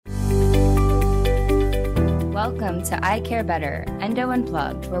Welcome to I Care Better, Endo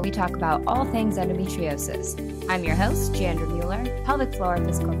Unplugged, where we talk about all things endometriosis. I'm your host, Jandra Mueller, pelvic floor and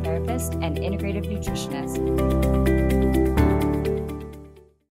physical therapist and integrative nutritionist.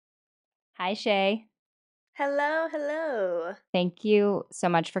 Hi, Shea. Hello. Thank you so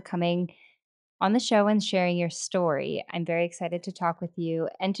much for coming on the show and sharing your story. I'm very excited to talk with you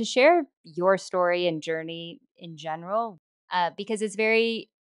and to share your story and journey in general, because it's very,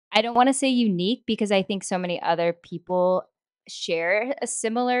 I don't want to say unique because I think so many other people share a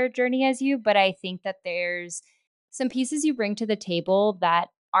similar journey as you, but I think that there's some pieces you bring to the table that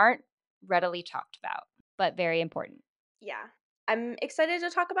aren't readily talked about, but very important. Yeah. I'm excited to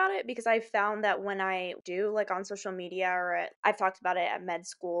talk about it because I found that when I do, like on social media I've talked about it at med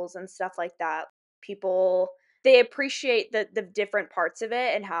schools and stuff like that, people they appreciate the different parts of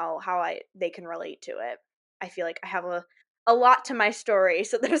it and how they can relate to it. I feel like I have a lot to my story,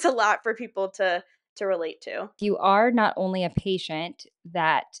 so there's a lot for people to relate to. You are not only a patient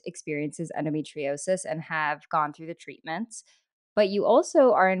that experiences endometriosis and have gone through the treatments, but you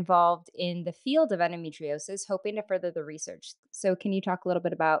also are involved in the field of endometriosis, hoping to further the research. So, can you talk a little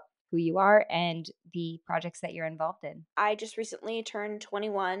bit about who you are and the projects that you're involved in? I just recently turned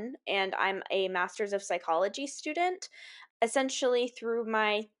 21 and I'm a master's of psychology student. Essentially, through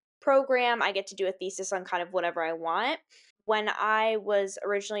my program, I get to do a thesis on kind of whatever I want. When I was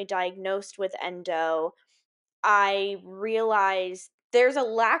originally diagnosed with endo, I realized there's a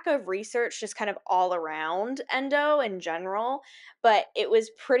lack of research just kind of all around endo in general, but it was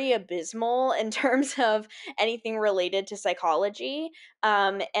pretty abysmal in terms of anything related to psychology.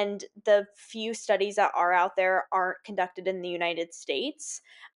 And the few studies that are out there aren't conducted in the United States.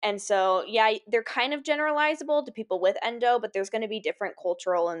 And so, yeah, they're kind of generalizable to people with endo, but there's going to be different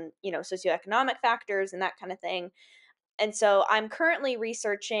cultural and, socioeconomic factors and that kind of thing. And so I'm currently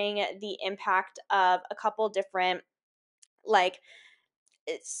researching the impact of a couple different like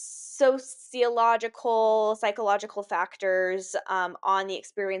sociological, psychological factors on the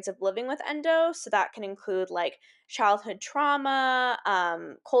experience of living with endo. So that can include like childhood trauma,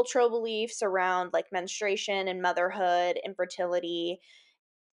 cultural beliefs around like menstruation and motherhood, infertility,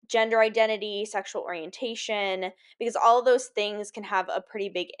 gender identity, sexual orientation, because all of those things can have a pretty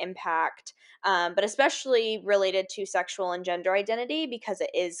big impact, but especially related to sexual and gender identity because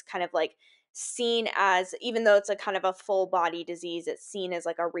it is kind of like seen as, even though it's a kind of a full body disease, it's seen as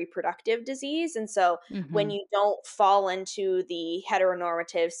like a reproductive disease. And so when Hmm. you don't fall into the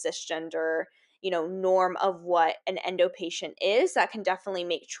heteronormative cisgender, norm of what an endo patient is, that can definitely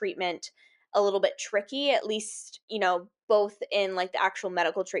make treatment a little bit tricky, at least, both in like the actual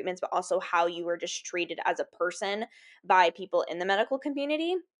medical treatments, but also how you were just treated as a person by people in the medical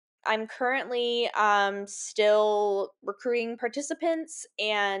community. I'm currently still recruiting participants,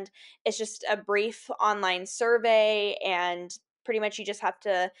 and it's just a brief online survey. And pretty much you just have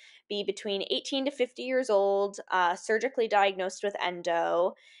to be between 18 to 50 years old, surgically diagnosed with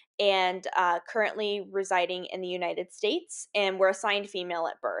endo, and currently residing in the United States. And we're assigned female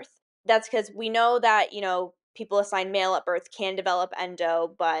at birth. That's because we know that, people assigned male at birth can develop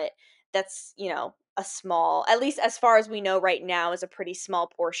endo, but that's, a small, at least as far as we know right now, is a pretty small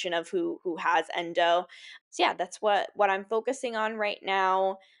portion of who has endo. So yeah, that's what I'm focusing on right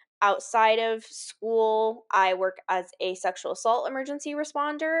now. Outside of school, I work as a sexual assault emergency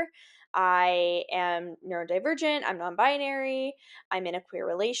responder. I am neurodivergent, I'm non-binary, I'm in a queer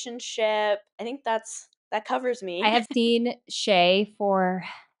relationship. I think that covers I me. have seen Shay for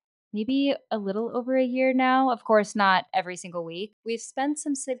maybe a little over a year now. Of course, not every single week. We've spent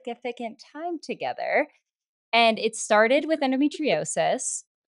some significant time together, and it started with endometriosis.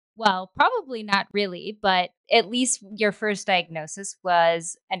 Well, probably not really, but at least your first diagnosis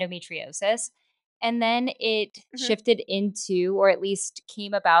was endometriosis. And then it Mhm. shifted into, or at least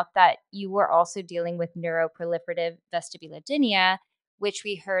came about, that you were also dealing with neuroproliferative vestibulodynia, which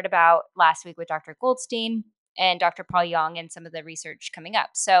we heard about last week with Dr. Goldstein and Dr. Paul Young and some of the research coming up.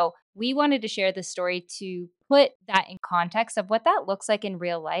 So we wanted to share this story to put that in context of what that looks like in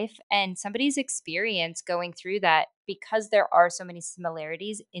real life and somebody's experience going through that, because there are so many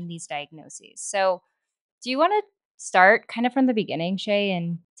similarities in these diagnoses. So do you want to start kind of from the beginning, Shay,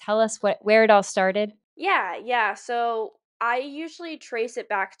 and tell us where it all started? Yeah. So I usually trace it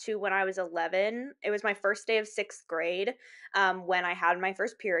back to when I was 11. It was my first day of sixth grade, when I had my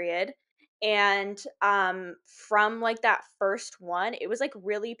first period. And from like that first one, it was like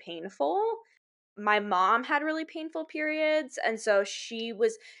really painful. My mom had really painful periods, and so she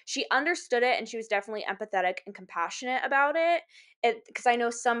understood it, and she was definitely empathetic and compassionate about it. Because I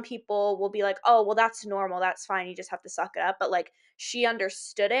know some people will be like, oh well, that's normal, that's fine, you just have to suck it up, but like she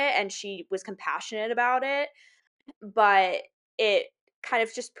understood it and she was compassionate about it. but it kind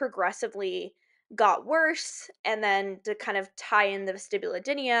of just progressively got worse. And then to kind of tie in the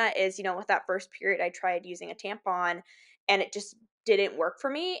vestibulodynia is, with that first period, I tried using a tampon and it just didn't work for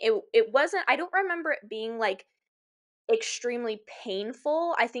me. It wasn't, I don't remember it being like extremely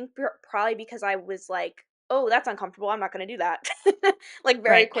painful. I think probably because I was like, "Oh, that's uncomfortable. I'm not gonna do that." Like,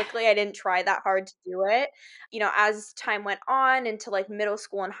 very Right. quickly, I didn't try that hard to do it. As time went on into, like, middle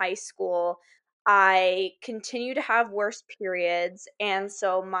school and high school, I continued to have worse periods, and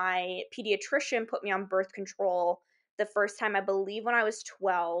so my pediatrician put me on birth control the first time, I believe, when I was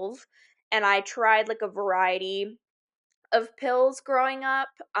 12, and I tried, like, a variety of pills growing up,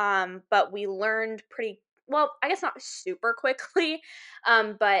 but we learned pretty well, I guess not super quickly,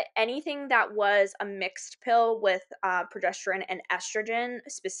 but anything that was a mixed pill with progesterone and estrogen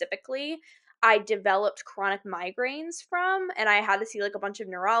specifically, I developed chronic migraines from, and I had to see like a bunch of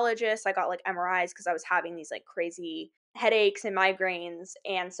neurologists. I got like MRIs because I was having these like crazy headaches and migraines,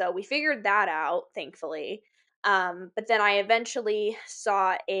 and so we figured that out, thankfully. But then I eventually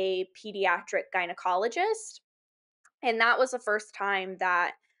saw a pediatric gynecologist, and that was the first time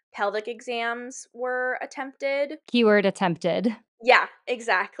that pelvic exams were attempted. Keyword attempted. Yeah,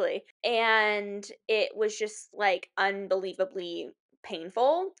 exactly. And it was just like unbelievably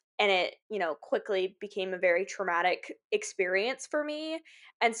painful. And it, quickly became a very traumatic experience for me.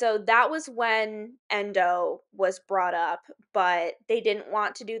 And so that was when endo was brought up, but they didn't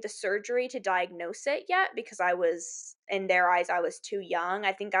want to do the surgery to diagnose it yet because in their eyes, I was too young.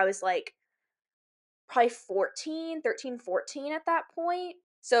 I think I was like probably 14, 13, 14 at that point.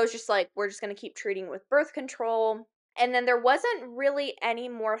 So it's just like, we're just going to keep treating with birth control. And then there wasn't really any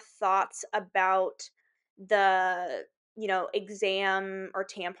more thoughts about the, exam or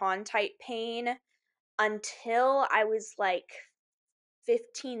tampon type pain until I was like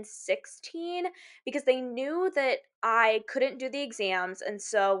 15, 16, because they knew that I couldn't do the exams. And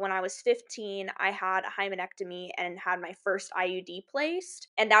so when I was 15, I had a hymenectomy and had my first IUD placed.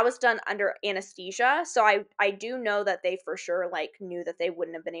 And that was done under anesthesia. So I do know that they for sure like knew that they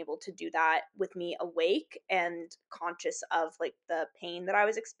wouldn't have been able to do that with me awake and conscious of like the pain that I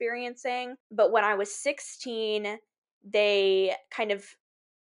was experiencing. But when I was 16, they kind of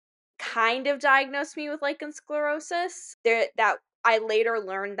diagnosed me with lichen sclerosis. That I later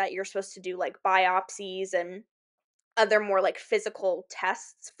learned that you're supposed to do like biopsies and other more like physical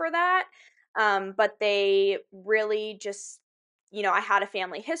tests for that. But they really just, I had a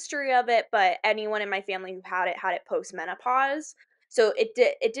family history of it, but anyone in my family who had it post menopause. So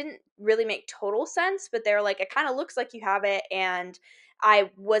it didn't really make total sense, but they're like, it kind of looks like you have it. And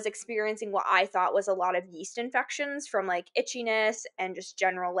I was experiencing what I thought was a lot of yeast infections from like itchiness and just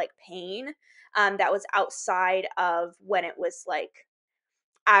general like pain. That was outside of when it was like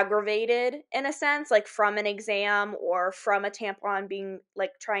aggravated in a sense, like from an exam or from a tampon being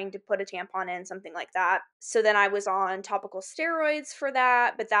like trying to put a tampon in, something like that. So then I was on topical steroids for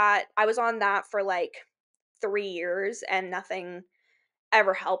that, but that I was on that for like 3 years and nothing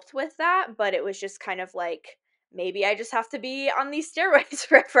ever helped with that. But it was just kind of like, maybe I just have to be on these steroids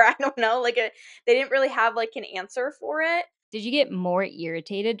forever. I don't know. Like they didn't really have like an answer for it. Did you get more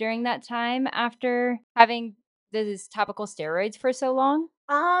irritated during that time after having these topical steroids for so long?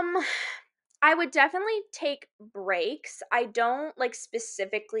 Um, I would definitely take breaks. I don't like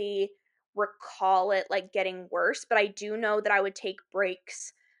specifically recall it like getting worse, but I do know that I would take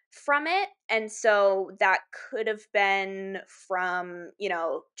breaks from it. And so that could have been from,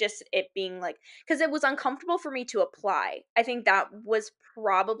 just it being like, because it was uncomfortable for me to apply. I think that was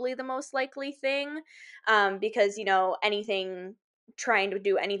probably the most likely thing. Because, anything trying to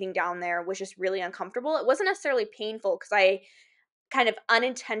do anything down there was just really uncomfortable. It wasn't necessarily painful because I kind of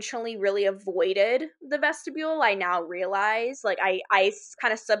unintentionally really avoided the vestibule. I now realize, like,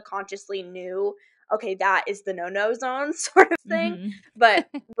 kind of subconsciously knew, okay, that is the no-no zone sort of thing, Mhm. but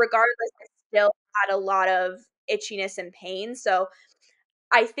regardless, I still had a lot of itchiness and pain, so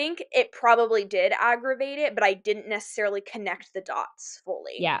I think it probably did aggravate it, but I didn't necessarily connect the dots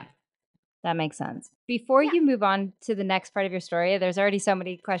fully. Yeah. That makes sense. Before Yeah. you move on to the next part of your story, there's already so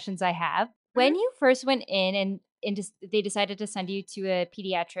many questions I have. Mhm. When you first went in and just, they decided to send you to a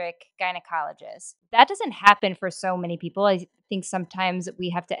pediatric gynecologist, that doesn't happen for so many people. I think sometimes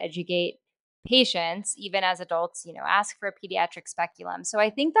we have to educate patients, even as adults, ask for a pediatric speculum. So I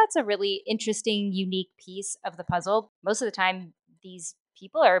think that's a really interesting, unique piece of the puzzle. Most of the time, these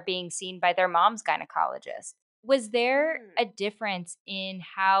people are being seen by their mom's gynecologist. Was there Mm. a difference in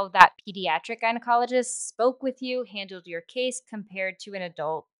how that pediatric gynecologist spoke with you, handled your case compared to an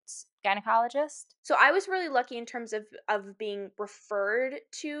adult gynecologist? So I was really lucky in terms of being referred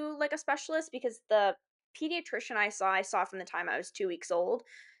to like a specialist because the pediatrician I saw from the time I was 2 weeks old.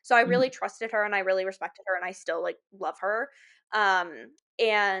 So I really Mhm. trusted her and I really respected her and I still like love her.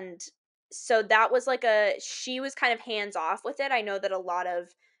 And so that was like a she was kind of hands off with it. I know that a lot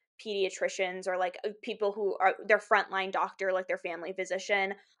of pediatricians or like people who are their frontline doctor, like their family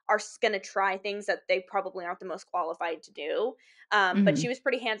physician, are going to try things that they probably aren't the most qualified to do. But she Mhm. was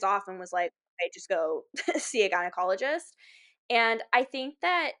pretty hands off and was like, "Hey, just go see a gynecologist." And I think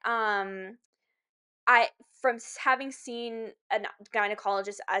that I from having seen a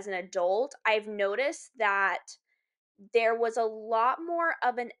gynecologist as an adult, I've noticed that there was a lot more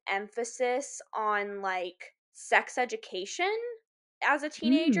of an emphasis on like sex education as a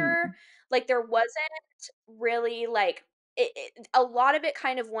teenager. Mm. Like there wasn't really like a lot of it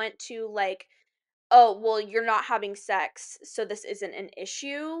kind of went to like, oh, well, you're not having sex, so this isn't an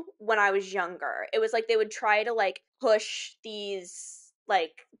issue. When I was younger, it was like they would try to like push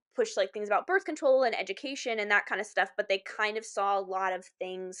like things about birth control and education and that kind of stuff, but they kind of saw a lot of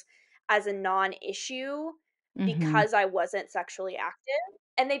things as a non-issue Mhm. because I wasn't sexually active.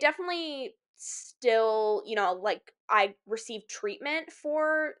 And they definitely still, like I received treatment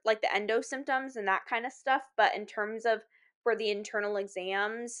for like the endo symptoms and that kind of stuff, but in terms of for the internal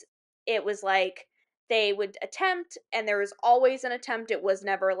exams, it was like they would attempt and there was always an attempt. It was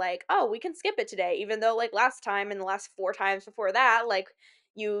never like, "Oh, we can skip it today," even though like last time and the last 4 times before that, like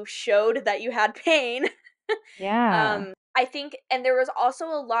you showed that you had pain. Yeah. I think and there was also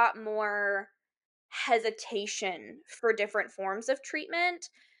a lot more hesitation for different forms of treatment.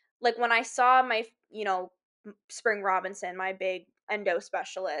 Like when I saw my, Spring Robinson, my big endo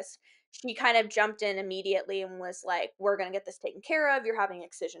specialist, she kind of jumped in immediately and was like, "We're going to get this taken care of. You're having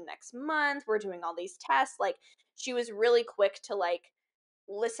excision next month. We're doing all these tests." Like she was really quick to like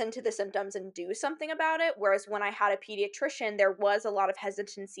listen to the symptoms and do something about it. Whereas when I had a pediatrician, there was a lot of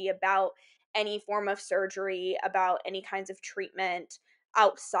hesitancy about any form of surgery, about any kinds of treatment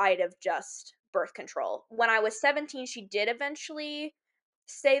outside of just birth control. When I was 17, she did eventually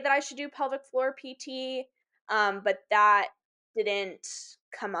say that I should do pelvic floor PT, but that didn't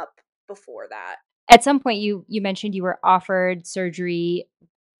come up before that. At some point, you mentioned you were offered surgery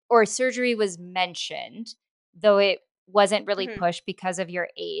or surgery was mentioned, though it wasn't really Mhm. pushed because of your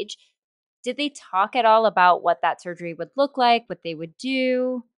age. Did they talk at all about what that surgery would look like, what they would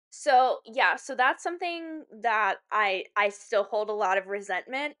do? So yeah, so that's something that I still hold a lot of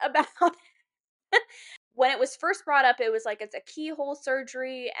resentment about. When it was first brought up, it was like it's a keyhole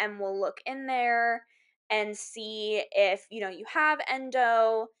surgery and we'll look in there and see if, you have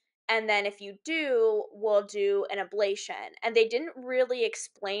endo, and then if you do, we'll do an ablation. And they didn't really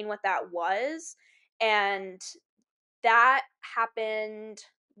explain what that was. And that happened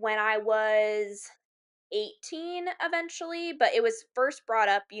when I was 18 eventually, but it was first brought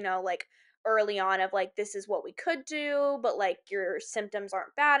up, like early on of like this is what we could do, but like your symptoms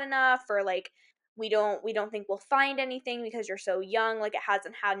aren't bad enough or like we don't think we'll find anything because you're so young, like it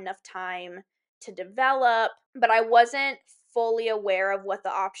hasn't had enough time to develop. But I wasn't fully aware of what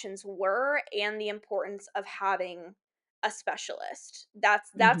the options were and the importance of having a specialist.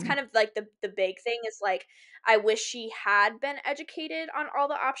 That's Mhm. kind of like the big thing is like I wish she had been educated on all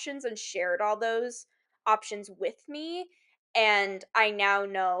the options and shared all those options with me. And I now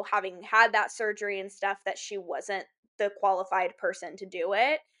know, having had that surgery and stuff, that she wasn't the qualified person to do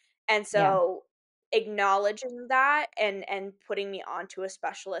it. And Yeah. so acknowledging that and putting me onto a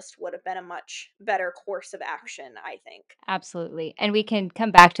specialist would have been a much better course of action, I think. Absolutely. And we can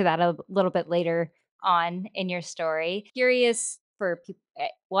come back to that a little bit later on in your story. Curious for people.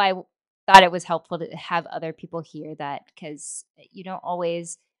 Well, thought it was helpful to have other people hear that because you don't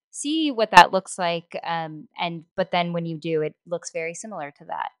always see what that looks like. And but then when you do, it looks very similar to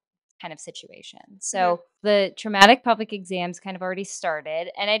that kind of situation. Mhm. So the traumatic pelvic exams kind of already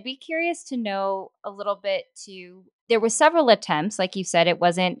started, and I'd be curious to know a little bit too. There were several attempts, like you said, there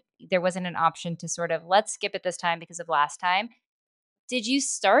wasn't an option to sort of let's skip it this time because of last time. Did you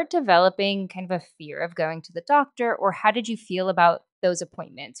start developing kind of a fear of going to the doctor, or how did you feel about those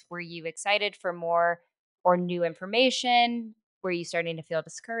appointments? Were you excited for more or new information? Were you starting to feel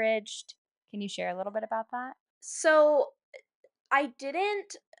discouraged? Can you share a little bit about that? So I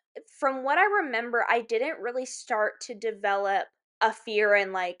didn't from what I remember, I didn't really start to develop a fear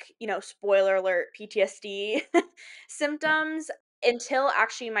and like, spoiler alert, PTSD Yeah. symptoms until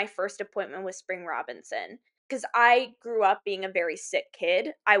actually my first appointment with Spring Robinson. Because I grew up being a very sick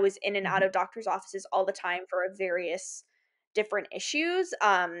kid. I was in and out Mhm. of doctor's offices all the time for various different issues.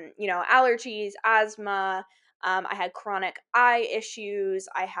 Allergies, asthma. I had chronic eye issues.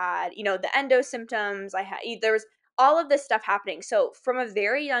 I had, the endo symptoms. There was all of this stuff happening. So from a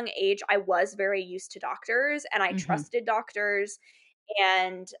very young age, I was very used to doctors and I Mhm. trusted doctors,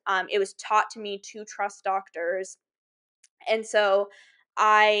 and it was taught to me to trust doctors. And so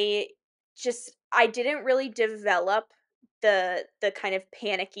I I didn't really develop the kind of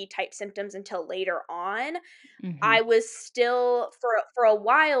panicky type symptoms until later on. I Mhm. was still for a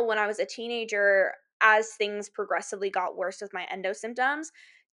while when I was a teenager, as things progressively got worse with my endo symptoms,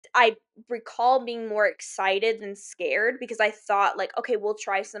 I recall being more excited than scared because I thought like, "Okay, we'll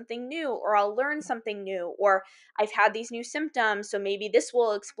try something new or I'll learn Yeah. something new or I've had these new symptoms, so maybe this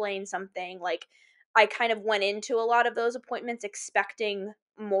will explain something." Like, I kind of went into a lot of those appointments expecting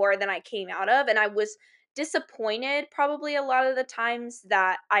more than I came out of, and I was disappointed probably a lot of the times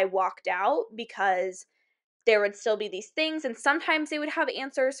that I walked out because there would still be these things, and sometimes they would have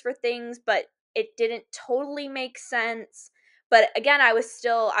answers for things, but it didn't totally make sense. But again, I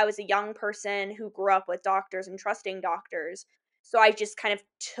was a young person who grew up with doctors and trusting doctors. So I just kind of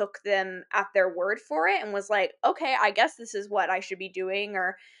took them at their word for it and was like, "Okay, I guess this is what I should be doing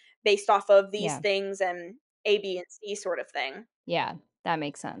or based off of these Yeah. things and A, B, and C sort of thing." Yeah. That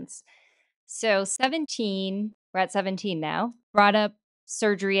makes sense. So 17, we're at 17 now, brought up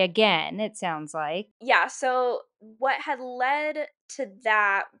surgery again, it sounds like. Yeah, so what had led to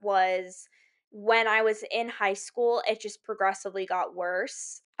that was when I was in high school, it just progressively got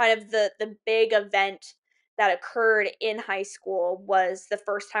worse. Kind of the big event that occurred in high school was the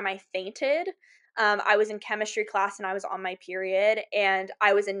first time I fainted. I was in chemistry class and I was on my period and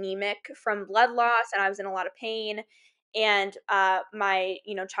I was anemic from blood loss and I was in a lot of pain. And my,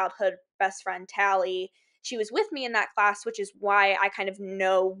 childhood best friend Tally, she was with me in that class, which is why I kind of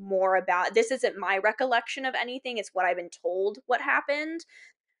know more about this. Isn't my recollection of anything, it's what I've been told what happened.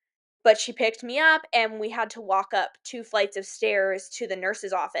 But she picked me up and we had to walk up 2 flights of stairs to the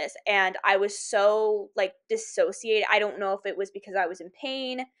nurse's office, and I was so, like, dissociated. I don't know if it was because I was in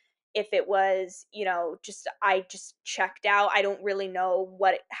pain, if it was, just I just checked out. I don't really know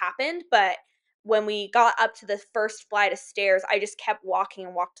what happened, but when we got up to the first flight of stairs, I just kept walking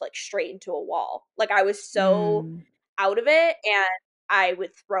and walked, like, straight into a wall. Like, I was so Mm. out of it, and I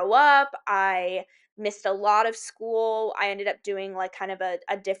would throw up. I missed a lot of school. I ended up doing like kind of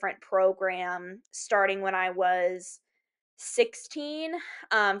a different program starting when I was 16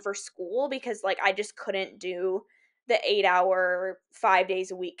 for school because like I just couldn't do the 8 hour 5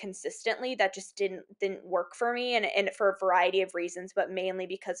 days a week consistently. That just didn't work for me, and for a variety of reasons, but mainly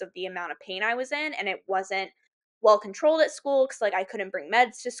because of the amount of pain I was in, and it wasn't well controlled at school because like I couldn't bring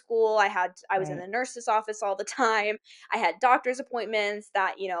meds to school. I was in Right. the nurse's office all the time. I had doctor's appointments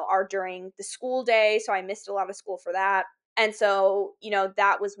that are during the school day, so I missed a lot of school for that. And so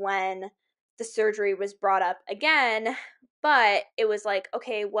that was when the surgery was brought up again, but it was like,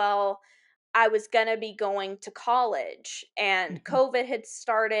 okay, well, I was gonna be going to college and Mhm. COVID had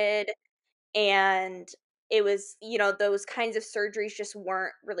started, and it was, those kinds of surgeries just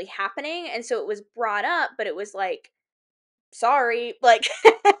weren't really happening. And so it was brought up, but it was like, sorry, like,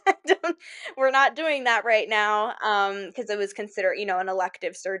 don't, we're not doing that right now. Because it was considered, an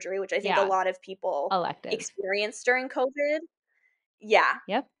elective surgery, which I think a Yeah, lot of people elective. experienced during COVID. Yeah.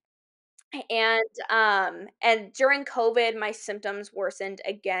 Yep. And during COVID, my symptoms worsened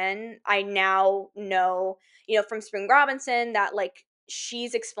again. I now know, from Spring Robinson that like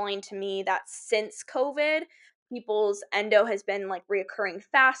she's explained to me that since COVID, people's endo has been like reoccurring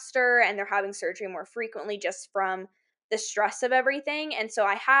faster and they're having surgery more frequently just from the stress of everything. And so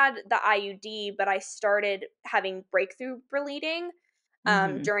I had the IUD, but I started having breakthrough bleeding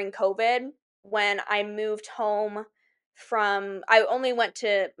Mhm. during COVID when I moved home from I only went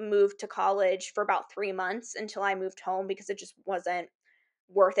to move to college for about 3 months until I moved home because it just wasn't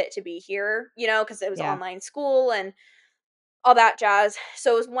worth it to be here, because it was Yeah. online school and all that jazz.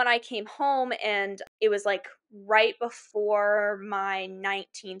 So it was when I came home, and it was like right before my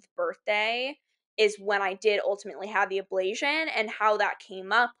 19th birthday is when I did ultimately have the ablation. And how that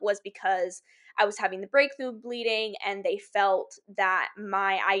came up was because I was having the breakthrough bleeding and they felt that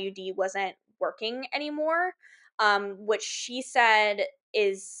my IUD wasn't working anymore. Which she said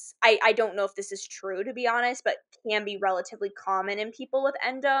is I don't know if this is true to be honest, but can be relatively common in people with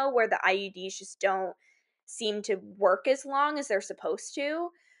endo where the IUDs just don't seem to work as long as they're supposed to.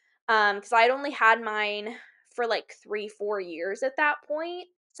 Because I'd only had mine for like 3, 4 years at that point.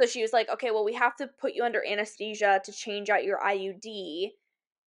 So she was like, okay, well, we have to put you under anesthesia to change out your IUD.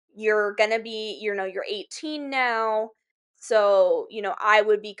 You're gonna be, you're 18 now. So, I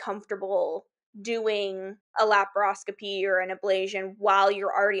would be comfortable doing a laparoscopy or an ablation while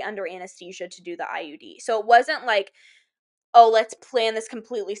you're already under anesthesia to do the IUD. So it wasn't like oh, let's plan this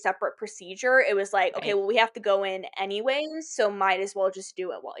completely separate procedure. It was like, okay, Right. well, we have to go in anyways, so might as well just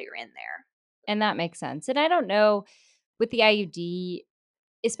do it while you're in there. And that makes sense. And I don't know with the IUD,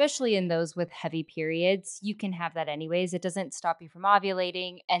 especially in those with heavy periods, you can have that anyways. It doesn't stop you from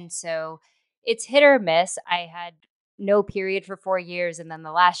ovulating. And so it's hit or miss. I had no period for 4 years. And then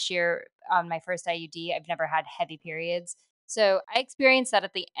the last year on my first IUD, I've never had heavy periods. So I experienced that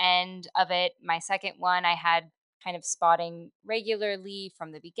at the end of it. My second one, I had kind of spotting regularly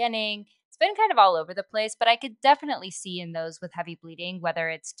from the beginning. It's been kind of all over the place, but I could definitely see in those with heavy bleeding, whether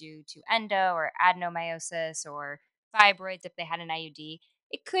it's due to endo or adenomyosis or fibroids if they had an IUD,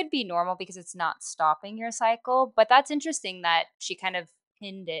 it could be normal because it's not stopping your cycle, but that's interesting that she kind of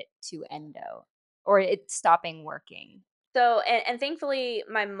pinned it to endo or it's stopping working. So, and thankfully,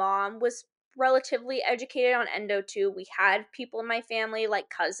 my mom was relatively educated on endo too. We had people in my family, like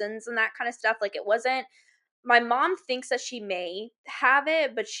cousins and that kind of stuff. Like, it wasn't, my mom thinks that she may have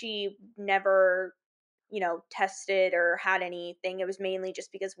it, but she never, tested or had anything. It was mainly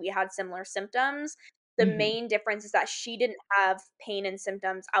just because we had similar symptoms. The Hmm. main difference is that she didn't have pain and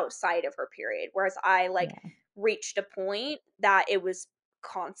symptoms outside of her period, whereas I like Yeah. reached a point that it was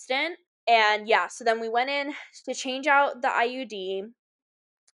constant. And yeah, so then we went in to change out the IUD,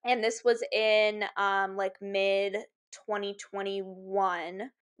 and this was in like mid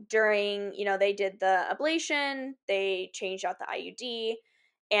 2021. During, they did the ablation, they changed out the IUD,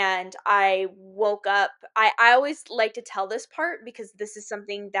 and I woke up. I always like to tell this part because this is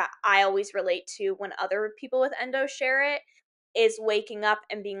something that I always relate to when other people with endo share it, is waking up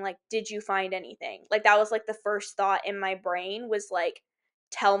and being like, did you find anything? Like, that was like the first thought in my brain was like,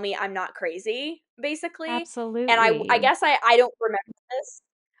 tell me I'm not crazy, basically. And I Absolutely. guess I don't remember this,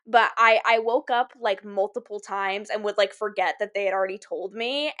 but I woke up, like, multiple times and would, like, forget that they had already told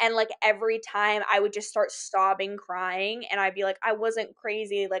me, and, like, every time I would just start sobbing, crying, and I'd be like, "I wasn't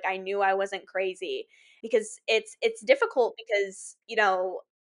crazy, like, I knew I wasn't crazy." Because it's difficult because,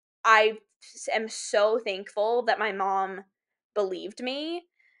 I am so thankful that my mom believed me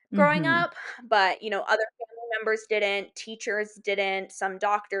growing Hmm. up, but, other family members didn't, teachers didn't, some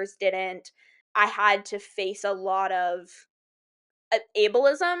doctors didn't. I had to face a lot of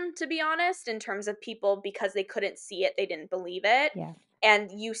ableism, to be honest, in terms of people because they couldn't see it, they didn't believe it. Yeah.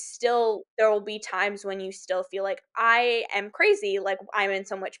 And there will be times when you still feel like I am crazy, like I'm in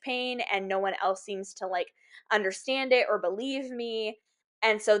so much pain and no one else seems to like understand it or believe me.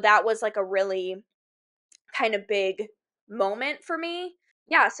 And so that was like a really kind of big moment for me.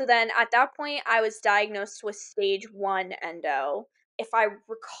 Yeah, so then at that point I was diagnosed with stage 1 endo. If I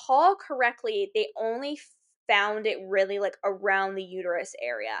recall correctly, they only found it really like around the uterus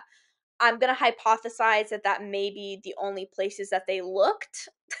area. I'm going to hypothesize that that may be the only places that they looked.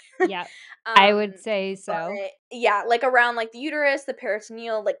 Yeah. I um would say but so. yeah, like around like the uterus, the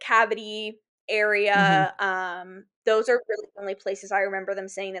peritoneal like cavity Hmm. area, those are really the only places I remember them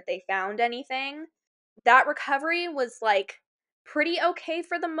saying that they found anything. That recovery was, like, pretty okay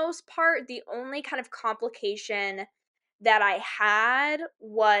for the most part. The only kind of complication that I had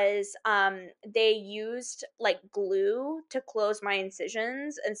was, they used, like, glue to close my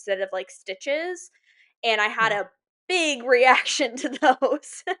incisions instead of, like, stitches, and I had Yeah. a big reaction to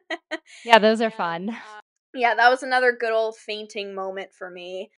those. Yeah, those are And, fun. yeah, that was another good old fainting moment for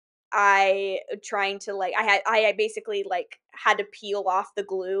me. I trying to, like, I basically, like, had to peel off the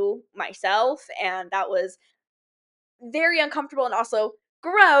glue myself, and that was very uncomfortable and also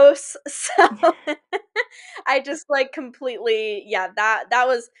gross. So I just like completely, yeah, that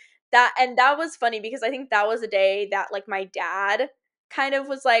was that, and that was funny because I think that was a day that like my dad kind of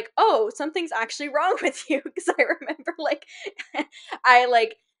was like, "Oh, something's actually wrong with you." Because I remember like I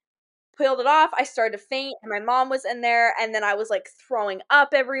like peeled it off, I started to faint, and my mom was in there, and then I was, like, throwing up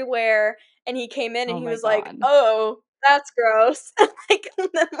everywhere, and he came in and Oh he my was like, God. "Oh, that's gross," and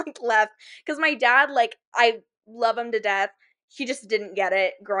then, like, left. Because my dad, like, I love him to death, he just didn't get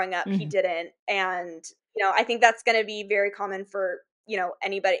it growing up, he Hmm. didn't, and, I think that's gonna be very common for,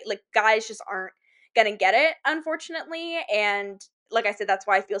 anybody, like, guys just aren't gonna get it, unfortunately, and like I said, that's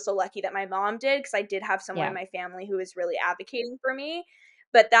why I feel so lucky that my mom did, because I did have someone in Yeah. my family who was really advocating for me,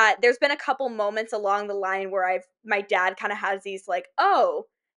 but that there's been a couple moments along the line where I've my dad kinda has these like, "Oh,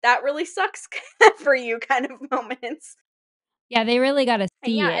 that really sucks for you," kind of moments. Yeah, they really got to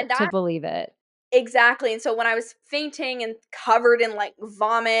And see yeah, and it to that believe it. exactly, and so when I was fainting and covered in, like,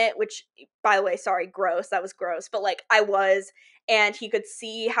 vomit, which, by the way, sorry, gross, that was gross, but, like, I was, and he could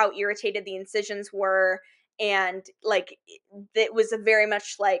see how irritated the incisions were, and, like, it was a very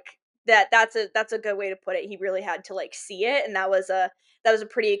much, like, That's a good way to put it. He really had to like see it, and that was a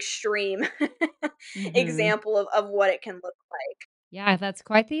pretty extreme Mhm. example of what it can look like. Yeah, that's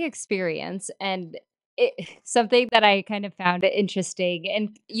quite the experience, and it something that I kind of found interesting,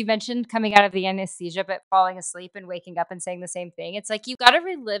 and you mentioned coming out of the anesthesia, but falling asleep and waking up and saying the same thing. It's like you gotta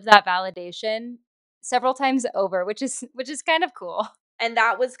relive that validation several times over, which is kind of cool. And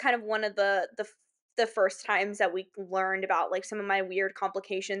that was kind of one of the first times that we learned about like some of my weird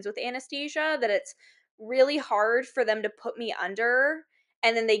complications with anesthesia, that it's really hard for them to put me under,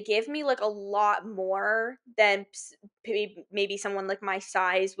 and then they give me like a lot more than maybe someone like my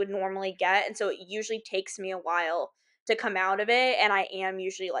size would normally get, and so it usually takes me a while to come out of it, and I am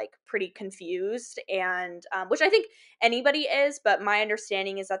usually like pretty confused, and which I think anybody is, but my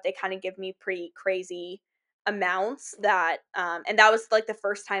understanding is that they kind of give me pretty crazy amounts that and that was like the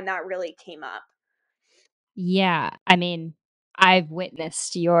first time that really came up. Yeah, I mean, I've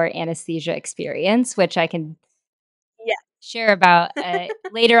witnessed your anesthesia experience, which I can Yeah. share about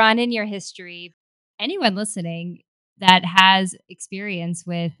later on in your history. Anyone listening that has experience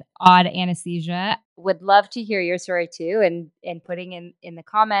with odd anesthesia would love to hear your story too, and putting in the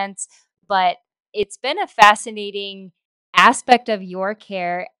comments. But it's been a fascinating aspect of your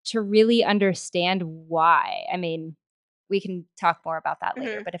care to really understand why. I mean, we can talk more about that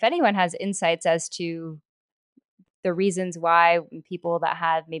later. Mhm. But if anyone has insights as to the reasons why people that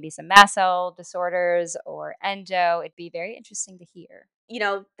have maybe some mast cell disorders or endo, it'd be very interesting to hear. You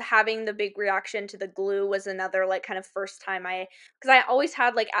know, having the big reaction to the glue was another like kind of first time because I always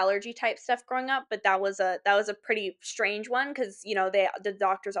had like allergy type stuff growing up, but that was a pretty strange one because the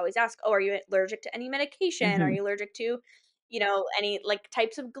doctors always ask, oh, are you allergic to any medication? Are Mhm. you allergic to any like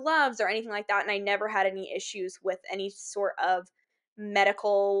types of gloves or anything like that? And I never had any issues with any sort of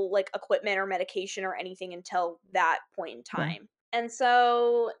medical like equipment or medication or anything until that point in Yeah. time. And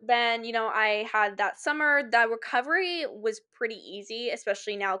so then, I had that summer. That recovery was pretty easy,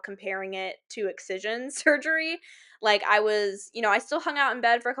 especially now comparing it to excision surgery. Like I still hung out in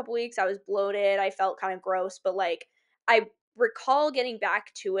bed for a couple weeks. I was bloated. I felt kind of gross, but like I recall getting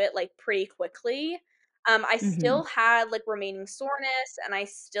back to it like pretty quickly. I Mhm. still had like remaining soreness, and I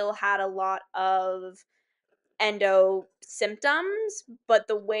still had a lot of endo symptoms, but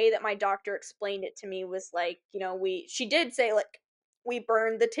the way that my doctor explained it to me was like, she did say like, we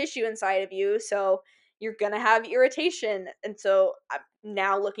burned the tissue inside of you, so you're gonna have irritation. And so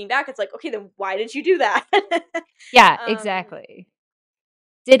now looking back, it's like, okay, then why did you do that? Yeah, um, exactly.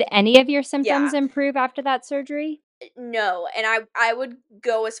 Did any of your yeah, symptoms improve after that surgery? no, and I would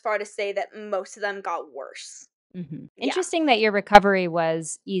go as far to say that most of them got worse. Mhm. Yeah. Interesting that your recovery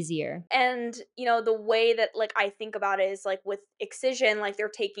was easier. And the way that like I think about it is like with excision, like they're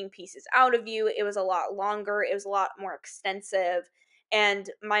taking pieces out of you. It was a lot longer, it was a lot more extensive. And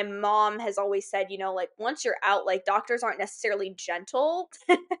my mom has always said, like once you're out, like doctors aren't necessarily gentle.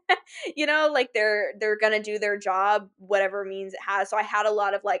 Like they're gonna do their job whatever means it has. So I had a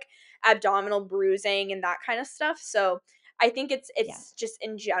lot of like abdominal bruising and that kind of stuff. So I think it's Yeah. it's just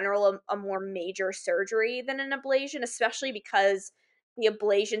in general a more major surgery than an ablation, especially because the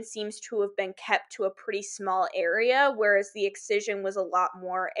ablation seems to have been kept to a pretty small area, whereas the excision was a lot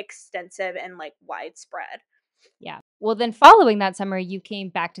more extensive and like widespread. Yeah. Well, then following that summer, you came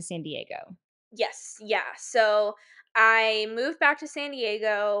back to San Diego. Yes, yeah. So I moved back to San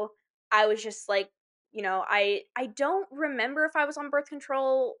Diego. I was just like, I don't remember if I was on birth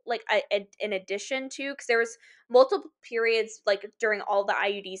control like in addition to, because there was multiple periods like during all the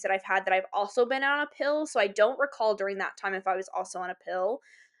IUDs that I've had that I've also been on a pill. So I don't recall during that time if I was also on a pill.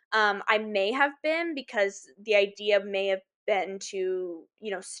 I may have been, because the idea may have been to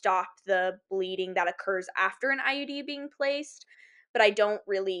stop the bleeding that occurs after an IUD being placed, but I don't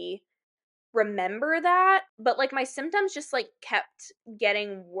really remember that. But like my symptoms just like kept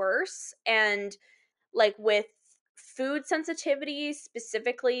getting worse, and like with food sensitivity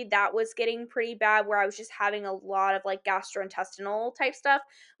specifically, that was getting pretty bad, where I was just having a lot of like gastrointestinal type stuff,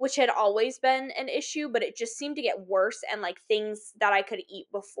 which had always been an issue, but it just seemed to get worse, and like things that I could eat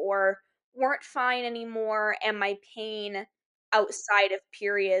before weren't fine anymore, and my pain outside of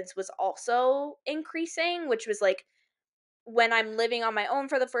periods was also increasing, which was like when I'm living on my own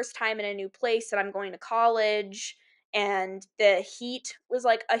for the first time in a new place and I'm going to college, and the heat was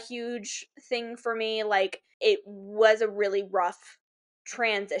like a huge thing for me. Like it was a really rough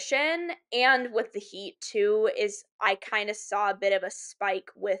transition. And with the heat too, is I kind of saw a bit of a spike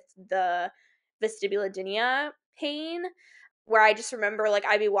with the vestibulodynia pain, where I just remember like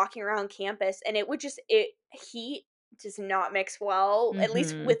I'd be walking around campus and it heat does not mix well, at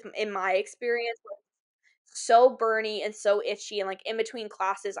least Mhm. with in my experience. so burny and so itchy, and, like, in between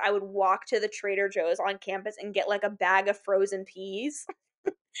classes, I would walk to the Trader Joe's on campus and get, like, a bag of frozen peas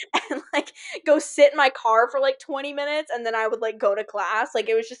and, like, go sit in my car for, like, 20 minutes, and then I would, like, go to class. Like,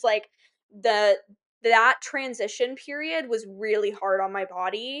 it was just, like, the that transition period was really hard on my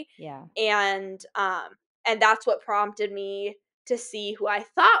body, Yeah. and, um, and that's what prompted me to see who I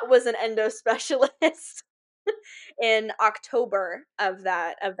thought was an endo specialist in October of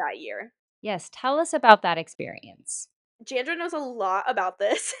that year. Yes, tell us about that experience. Jandra knows a lot about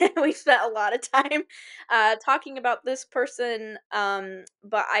this. We spent a lot of time talking about this person.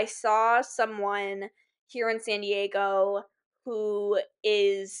 But I saw someone here in San Diego who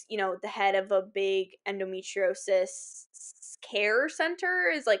is, the head of a big endometriosis care center,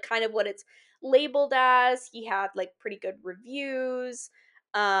 is like kind of what it's labeled as. He had like pretty good reviews.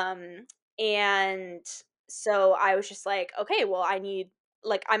 And so I was just like, okay, well,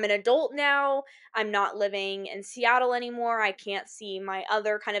 I'm an adult now. I'm not living in Seattle anymore. I can't see my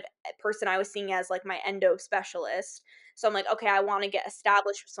other kind of person I was seeing as like my endo specialist. So I'm like, okay, I want to get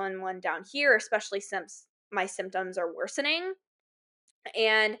established with someone down here, especially since my symptoms are worsening.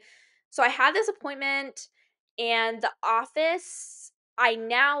 And so I had this appointment, and the office I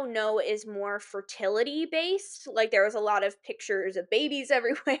now know is more fertility based. Like, there was a lot of pictures of babies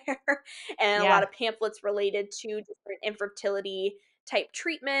everywhere and a lot Yeah. of pamphlets related to different infertility type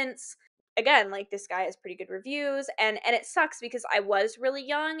treatments. Again, like, this guy has pretty good reviews, and it sucks because I was really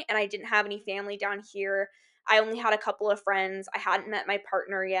young and I didn't have any family down here. I only had a couple of friends. I hadn't met my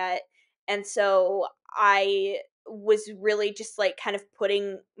partner yet. And so I was really just like kind of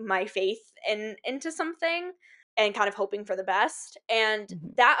putting my faith into something and kind of hoping for the best. And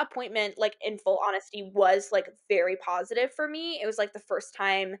Mhm. that appointment, like, in full honesty, was like very positive for me. It was like the first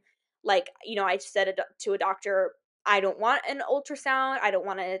time, like, I said to a doctor, I don't want an ultrasound, I don't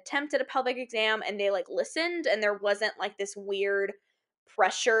want an attempt at a pelvic exam, and they like listened, and there wasn't like this weird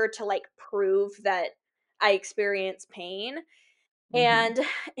pressure to like prove that I experience pain. Mhm. And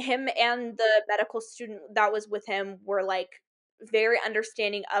him and the medical student that was with him were, like, very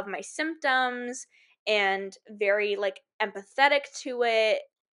understanding of my symptoms and very, like, empathetic to it.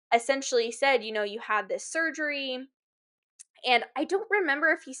 Essentially said, "You had this surgery," and I don't remember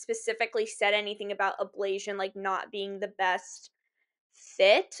if he specifically said anything about ablation, like, not being the best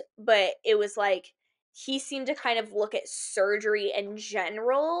fit, but it was like he seemed to kind of look at surgery in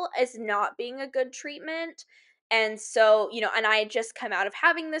general as not being a good treatment. And so, and I had just come out of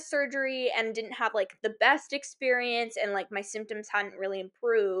having this surgery and didn't have like the best experience, and like my symptoms hadn't really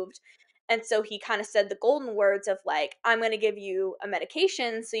improved. And so he kind of said the golden words of like, I'm going to give you a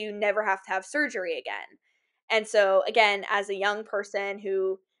medication so you never have to have surgery again. And so, again, as a young person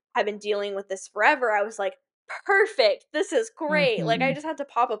who had been dealing with this forever, I was like, perfect. This is great. Like, I Mhm. just have to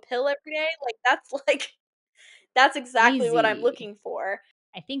pop a pill every day. Like, that's like that's exactly what I'm Easy. looking for.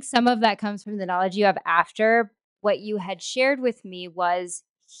 I think some of that comes from the knowledge you have after. What you had shared with me was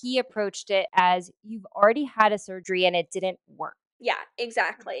he approached it as you've already had a surgery and it didn't work. Yeah,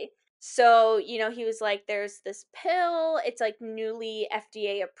 exactly. So, he was like, there's this pill, it's like newly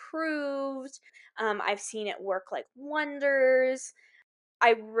FDA approved. I've seen it work like wonders.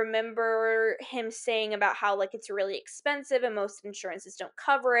 I remember him saying about how like it's really expensive and most insurances don't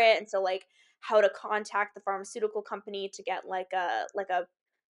cover it, and so like how to contact the pharmaceutical company to get like a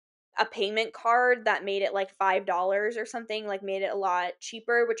payment card that made it like $5 or something, like made it a lot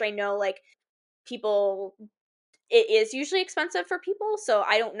cheaper, which I know like people it is usually expensive for people, so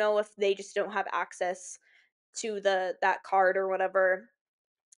I don't know if they just don't have access to the that card or whatever.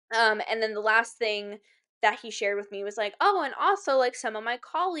 And then the last thing that he shared with me was like, "Oh, and also like some of my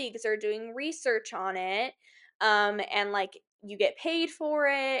colleagues are doing research on it. And like you get paid for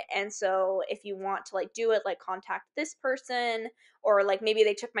it, and so if you want to like do it, like contact this person, or like maybe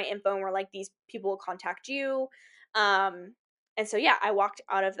they took my info and were like these people will contact you." Um and so yeah, I walked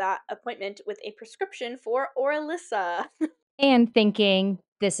out of that appointment with a prescription for Oralissa. And thinking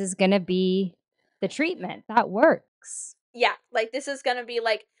this is going to be the treatment that works. Yeah, like this is gonna be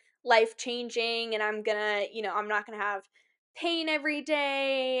like life changing, and I'm not gonna have pain every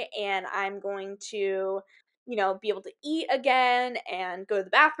day, and I'm going to, be able to eat again and go to the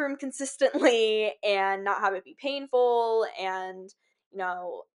bathroom consistently and not have it be painful. And,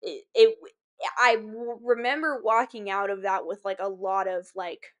 remember walking out of that with like a lot of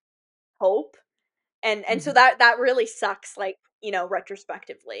like hope. And so Mhm. that really sucks, like,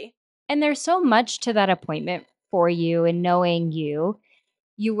 retrospectively. And there's so much to that appointment for you and knowing you.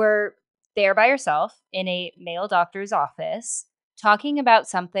 You were there by yourself in a male doctor's office talking about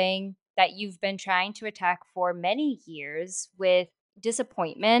something that you've been trying to attack for many years with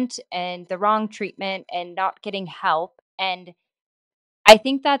disappointment and the wrong treatment and not getting help. And I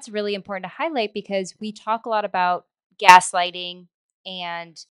think that's really important to highlight because we talk a lot about gaslighting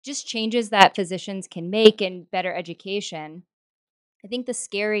and just changes that physicians can make in better education. I think the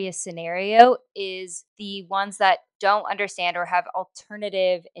scariest scenario is the ones that don't understand or have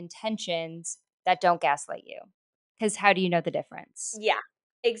alternative intentions that don't gaslight you. Because how do you know the difference? Yeah,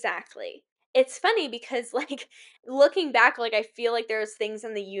 exactly. It's funny because, like, looking back, like, I feel like there's things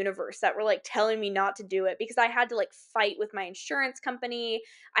in the universe that were, like, telling me not to do it because I had to, like, fight with my insurance company.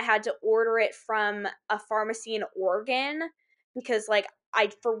 I had to order it from a pharmacy in Oregon because, like, I,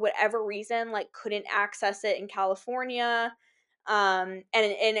 for whatever reason, like, couldn't access it in California. And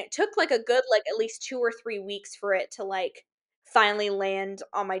it took, like, a good, like, at least 2 or 3 weeks for it to, like, finally land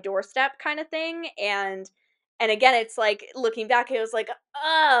on my doorstep kinda thing, and again, it's like, looking back, it was like,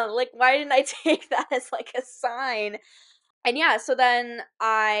 "Oh, like, why didn't I take that as, like, a sign?" And yeah, so then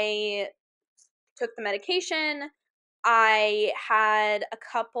I took the medication. I had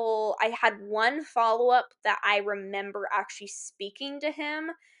one follow-up that I remember actually speaking to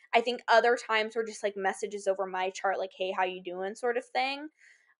him. I think other times were just, like, messages over my chart, like, "Hey, how you doing?" sort of thing.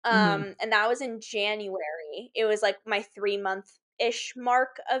 Hmm. And that was in January. It was, like, my 3-month-ish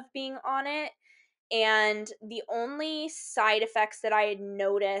mark of being on it, and the only side effects that I had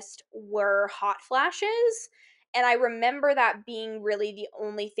noticed were hot flashes, and I remember that being really the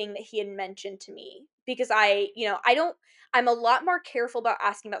only thing that he had mentioned to me because I'm a lot more careful about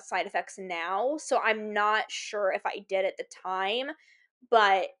asking about side effects now, so I'm not sure if I did at the time,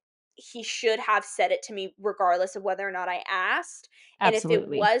 but he should have said it to me regardless of whether or not I asked, and if it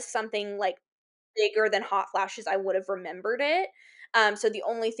Absolutely. was something, like, bigger than hot flashes, I would have remembered it. So the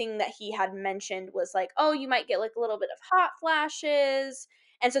only thing that he had mentioned was like, "Oh, you might get, like, a little bit of hot flashes."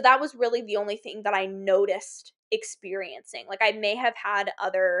 And so that was really the only thing that I noticed experiencing. Like, I may have had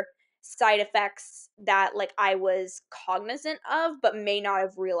other side effects that, like, I was cognizant of, but may not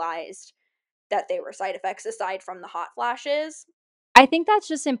have realized that they were side effects aside from the hot flashes. I think that's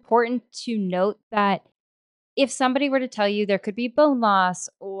just important to note that if somebody were to tell you there could be bone loss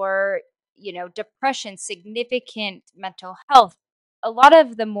or, depression, significant mental health, a lot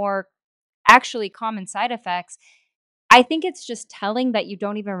of the more actually common side effects, I think it's just telling that you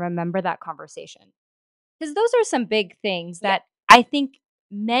don't even remember that conversation. Because those are some big things Yeah. that I think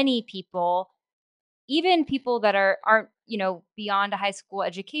many people, even people that aren't, beyond a high school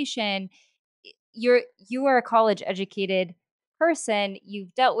education, you are a college educated person,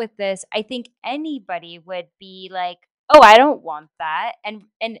 you've dealt with this. I think anybody would be like, "Oh, I don't want that." And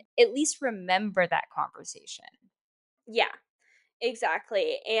at least remember that conversation. Yeah.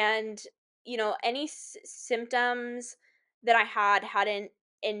 Exactly, and, any symptoms that I hadn't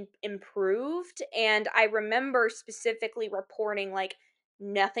improved, and I remember specifically reporting, like,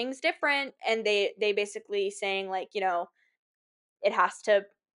 "Nothing's different," and they basically saying, like, it has to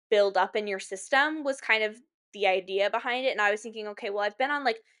build up in your system was kind of the idea behind it, and I was thinking, "Okay, well, I've been on,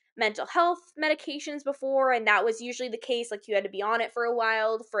 like, mental health medications before, and that was usually the case, like, you had to be on it for a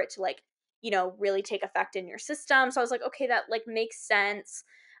while for it to, like, really take effect in your system." So I was like, "Okay, that, like, makes sense."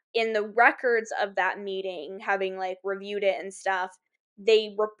 In the records of that meeting, having, like, reviewed it and stuff,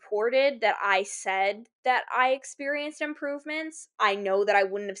 they reported that I said that I experienced improvements. I know that I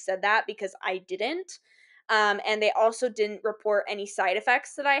wouldn't have said that because I didn't. And they also didn't report any side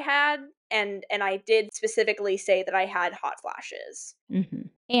effects that I had, and I did specifically say that I had hot flashes. Mhm.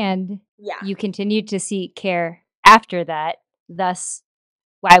 And Yeah. you continued to seek care after that. Thus,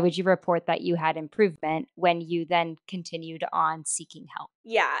 why would you report that you had improvement when you then continued on seeking help?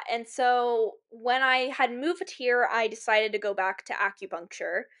 Yeah, and so when I had moved here, I decided to go back to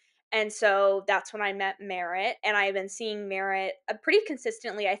acupuncture, and so that's when I met Merritt, and I've been seeing Merritt, pretty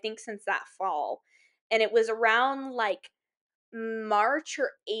consistently, I think, since that fall, and it was around, like, March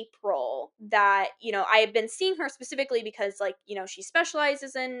or April that, I had been seeing her specifically because, like, she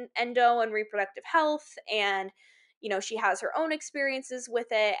specializes in endo and reproductive health, and, she has her own experiences with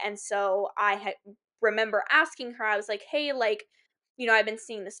it. And so remember asking her, I was like, "Hey, like, I've been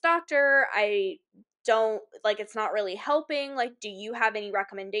seeing this doctor. I don't like it's not really helping. Like, do you have any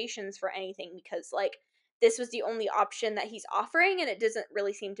recommendations for anything? Because, like, this was the only option that he's offering and it doesn't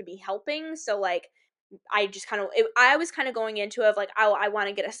really seem to be helping." So, like, I was kind of going into it of like, "Oh, I want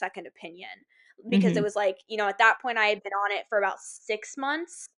to get a second opinion." Because it Mhm. was like, at that point I had been on it for about 6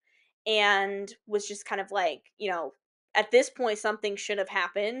 months and was just kind of like, at this point something should have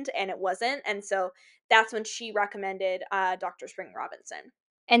happened and it wasn't. And so that's when she recommended Dr. Spring Robinson.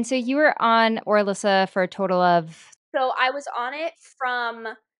 And so you were on Orlissa for a total of So I was on it from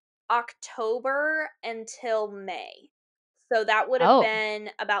October until May. So that would have Oh. been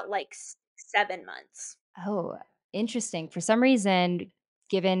about like 7 months. Oh, interesting. For some reason,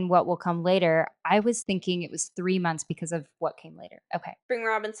 given what will come later, I was thinking it was 3 months because of what came later. Okay. Spring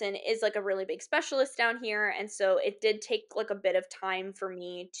Robinson is like a really big specialist down here, and so it did take like a bit of time for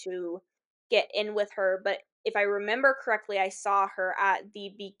me to get in with her, but if I remember correctly, I saw her at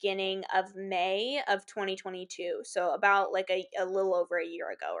the beginning of May of 2022, so about like a little over a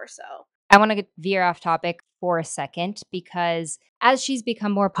year ago or so. I wanna veer off topic for a second because as she's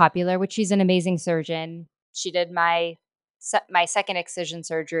become more popular, which she's an amazing surgeon, she did my second excision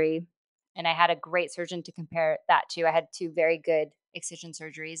surgery, and I had a great surgeon to compare that to. I had 2 very good excision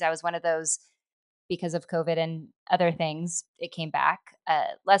surgeries. I was one of those because of COVID and other things, it came back,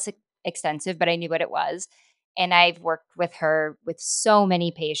 less extensive, but I knew what it was. And I've worked with her with so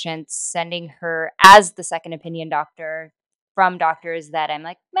many patients, sending her as the second opinion doctor from doctors that I'm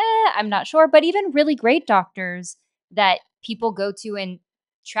like, meh, I'm not sure, but even really great doctors that people go to and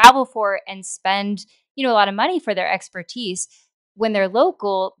travel for and spend, a lot of money for their expertise. When they're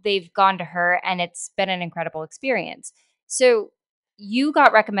local, they've gone to her and it's been an incredible experience. So you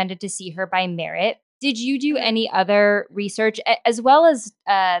got recommended to see her by merit. Did you do Mhm. any other research as well as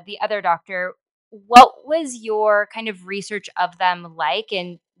the other doctor? What was your kind of research of them like,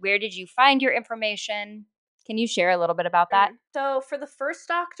 and where did you find your information? Can you share a little bit about that? So for the first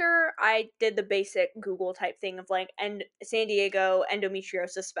doctor, I did the basic Google type thing of like and San Diego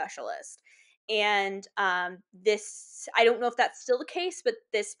endometriosis specialist. And this I don't know if that's still the case, but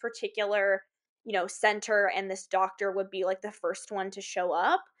this particular, center and this doctor would be like the first one to show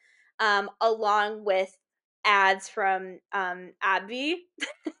up, along with ads from AbbVie.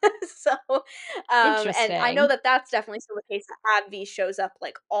 So and I know Interesting. that that's definitely still the case that AbbVie shows up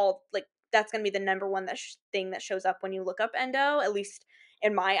like all like that's gonna be the number one thing that shows up when you look up endo, at least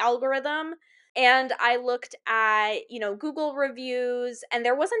in my algorithm. And I looked at, Google reviews, and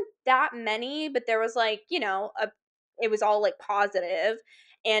there wasn't that many, but there was like, it was all like positive.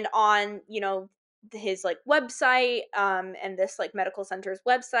 And on, his like website, and this like medical center's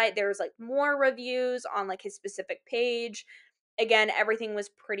website, there was like more reviews on like his specific page. Again, everything was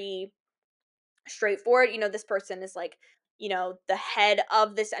pretty straightforward. This person is like, the head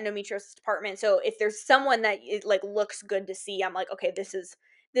of this endometriosis department. So if there's someone that it like looks good to see, I'm like, okay, this is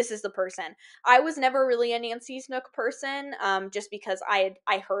the person. I was never really a Nancy Snook person, just because I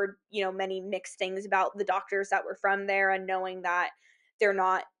heard many mixed things about the doctors that were from there, and knowing that they're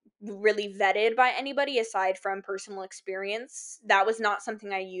not really vetted by anybody aside from personal experience. That was not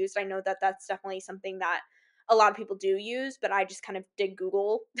something I used. I know that that's definitely something that a lot of people do use, but I just kind of did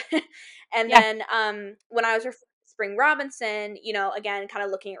Google. And Yeah. then when I was referring to Spring Robinson, again, kind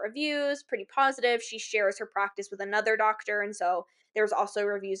of looking at reviews, pretty positive. She shares her practice with another doctor, and so there's also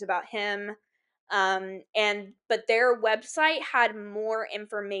reviews about him. And but their website had more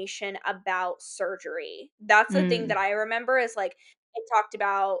information about surgery. That's the thing Mm, that I remember is like it talked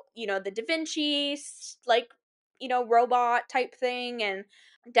about, the Da Vinci like, robot type thing, and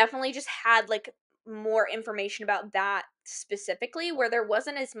definitely just had like more information about that specifically, where there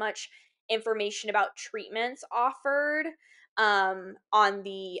wasn't as much information about treatments offered on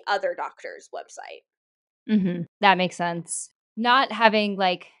the other doctor's website. that makes sense. Not having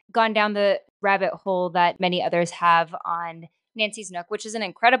gone down the rabbit hole that many others have on Nancy's Nook, which is an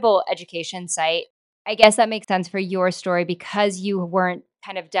incredible education site. I guess that makes sense for your story because you weren't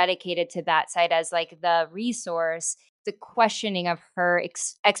kind of dedicated to that site as like the resource. The questioning of her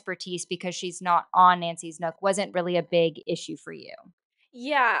expertise because she's not on Nancy's Nook wasn't really a big issue for you.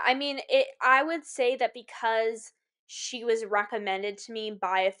 Yeah, I mean, I would say that because she was recommended to me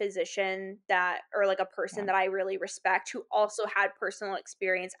by a physician that or like a person Yeah. that I really respect who also had personal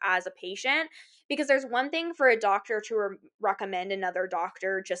experience as a patient, because there's one thing for a doctor to recommend another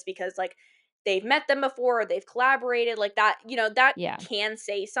doctor just because like they've met them before or they've collaborated like that, that Yeah. can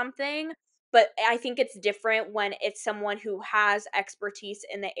say something, but I think it's different when it's someone who has expertise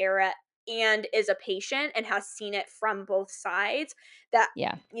in the area and is a patient and has seen it from both sides. That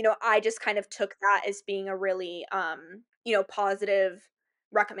Yeah. I just kind of took that as being a really positive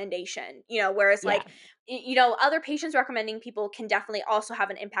recommendation, whereas Yeah. like other patients recommending people can definitely also have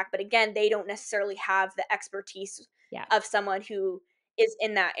an impact, but again, they don't necessarily have the expertise Yeah. of someone who is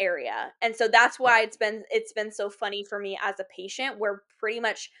in that area. And so that's Yeah. why it's been so funny for me as a patient, where pretty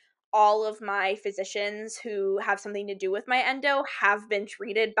much all of my physicians who have something to do with my endo have been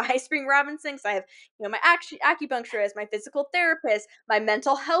treated by Spring Robinson. So I have, my acupuncturist, my physical therapist, my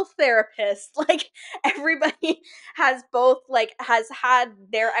mental health therapist. Like everybody has had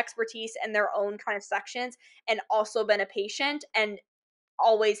their expertise and their own kind of sections, and also been a patient, and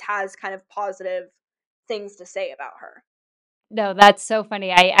always has kind of positive things to say about her. No, that's so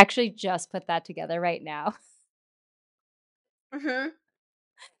funny. I actually just put that together right now. Mhm.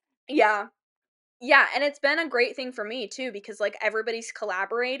 Yeah. Yeah, and it's been a great thing for me too because like everybody's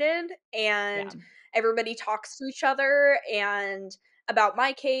collaborated Yeah. and everybody talks to each other and about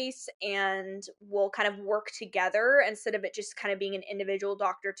my case and we'll kind of work together instead of it just kind of being an individual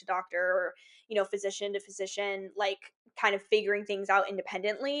doctor to doctor or physician to physician like kind of figuring things out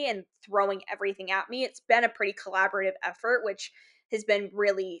independently and throwing everything at me. It's been a pretty collaborative effort which has been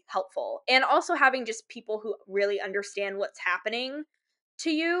really helpful. And also having just people who really understand what's happening to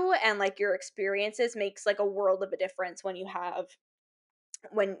you and like your experiences makes like a world of a difference when you have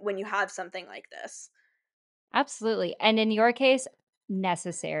when you have something like this. Absolutely. And in your case,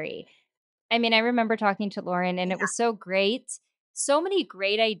 necessary. I mean, I remember talking to Lauren and it Yeah. was so great. So many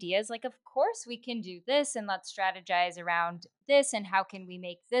great ideas. Like, of course, we can do this and let's strategize around this and how can we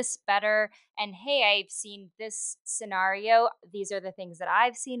make this better? And hey, I've seen this scenario. These are the things that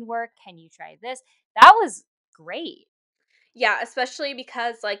I've seen work. Can you try this? That was great. Yeah, especially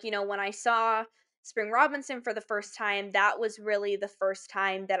because like, when I saw Spring Robinson for the first time, that was really the first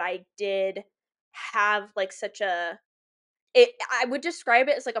time that I did have like such a it I would describe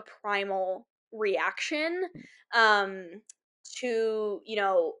it as like a primal reaction um to,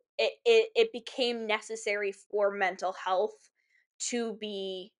 it became necessary for mental health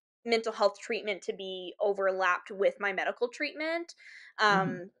treatment to be overlapped with my medical treatment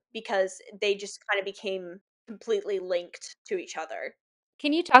Mhm. because they just kind of became completely linked to each other.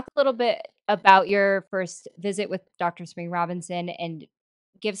 Can you talk a little bit about your first visit with Dr. Spring Robinson and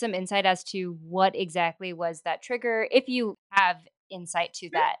give some insight as to what exactly was that trigger, if you have insight to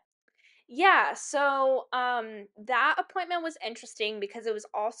that? Yeah, so that appointment was interesting because it was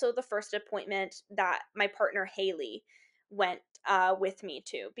also the first appointment that my partner Haley went with me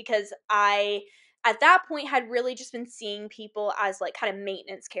to because I at that point had really just been seeing people as like kind of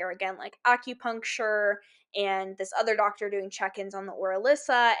maintenance care again, like acupuncture and this other doctor doing check-ins on the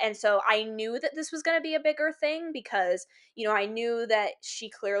Oralissa. And so I knew that this was going to be a bigger thing because, I knew that she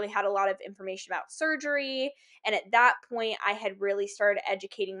clearly had a lot of information about surgery, and at that point, I had really started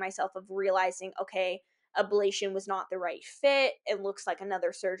educating myself of realizing, okay, ablation was not the right fit. It looks like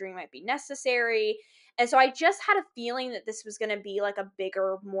another surgery might be necessary. And so I just had a feeling that this was going to be like a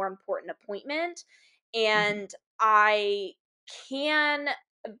bigger, more important appointment. Mhm, And I can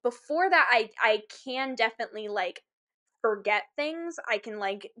before that I can definitely like forget things. I can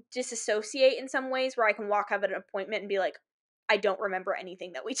like disassociate in some ways where I can walk out of an appointment and be like, I don't remember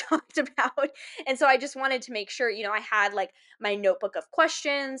anything that we talked about. And so I just wanted to make sure, I had like my notebook of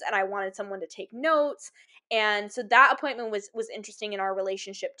questions and I wanted someone to take notes. And so that appointment was interesting in our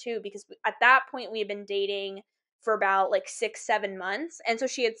relationship too, because at that point we had been dating for about like 6, 7 months. And so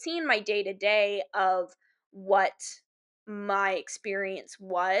she had seen my day to day of what my experience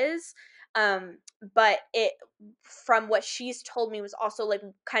was. But it from what she's told me was also like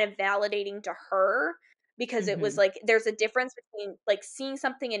kind of validating to her because it was mhm. like there's a difference between like seeing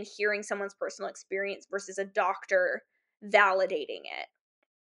something and hearing someone's personal experience versus a doctor validating it.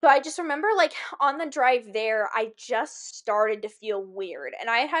 So I just remember like on the drive there, I just started to feel weird. And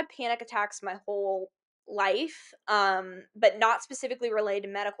I had panic attacks my whole life, but not specifically related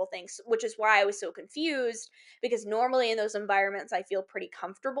to medical things, which is why I was so confused because normally in those environments I feel pretty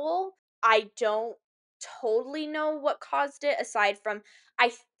comfortable. I don't totally know what caused it aside from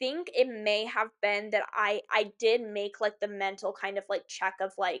I think it may have been that I did make like the mental kind of like check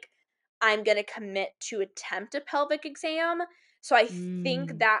of like I'm going to commit to attempt a pelvic exam, so I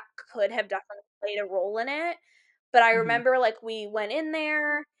think Mm, that could have definitely played a role in it. But I mhm, remember like we went in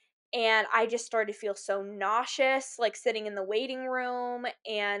there and I just started to feel so nauseous, like sitting in the waiting room.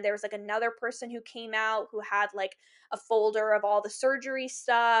 And there was like another person who came out who had like a folder of all the surgery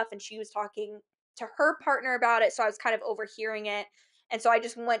stuff. And she was talking to her partner about it. So I was kind of overhearing it. And so I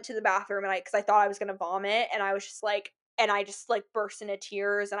just went to the bathroom and because I thought I was going to vomit. And I was just like, and I just like burst into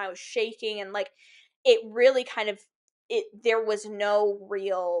tears and I was shaking and like, it really kind of there was no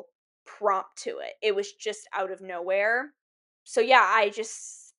real prompt to it. It was just out of nowhere. So yeah, I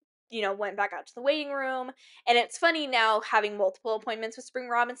just went back out to the waiting room, and it's funny now having multiple appointments with Spring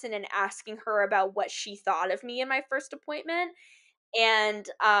Robinson and asking her about what she thought of me in my first appointment. And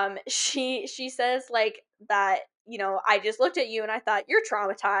she says like that, I just looked at you and I thought you're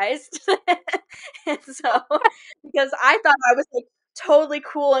traumatized. And so because I thought I was like totally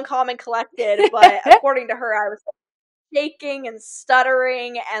cool and calm and collected, but according to her I was shaking and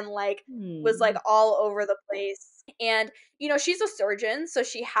stuttering and like was like Hmm. all over the place. And she's a surgeon, so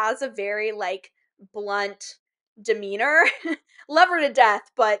she has a very like blunt demeanor. Love her to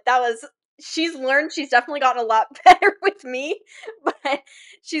death, but that was she's definitely gotten a lot better with me, but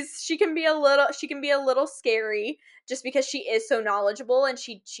she can be a little scary just because she is so knowledgeable, and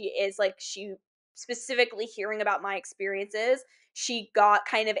she is like, she specifically hearing about my experiences, she got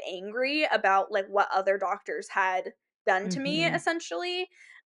kind of angry about like what other doctors had done to me Mhm. essentially.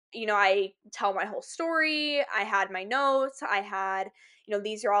 I tell my whole story. I had my notes. I had,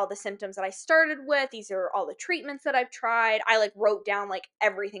 these are all the symptoms that I started with. These are all the treatments that I've tried. I like wrote down like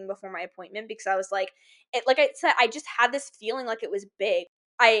everything before my appointment because I was like I said, I just had this feeling like it was big.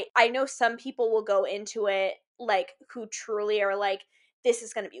 I know some people will go into it like who truly are like, this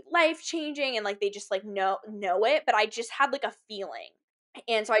is going to be life changing, and like they just like know it, but I just had like a feeling.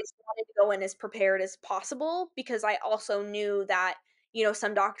 And so I just wanted to go in as prepared as possible because I also knew that,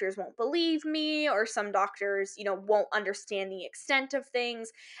 some doctors won't believe me, or some doctors, won't understand the extent of things.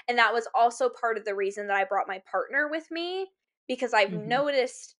 And that was also part of the reason that I brought my partner with me, because I've Mhm.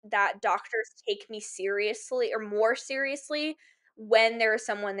 noticed that doctors take me seriously, or more seriously, when there is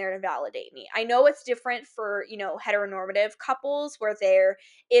someone there to validate me. I know it's different for, heteronormative couples where there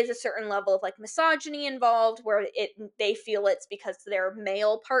is a certain level of like misogyny involved, where they feel it's because their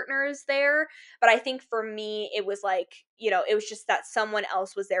male partner is there. But I think for me it was like, it was just that someone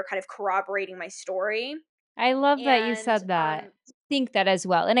else was there kind of corroborating my story. I love that you And said that. Think that as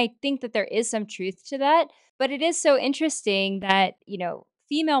well. And I think that there is some truth to that, but it is so interesting that,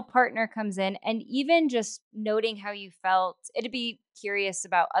 female partner comes in, and even just noting how you felt. It'd be curious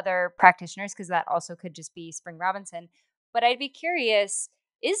about other practitioners because that also could just be Spring Robinson. But I'd be curious,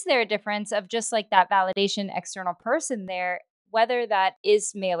 is there a difference of just like that validation external person there, whether that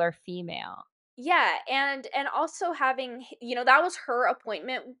is male or female? yeah, and also having, that was her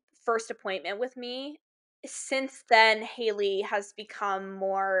first appointment with me. Since then Haley has become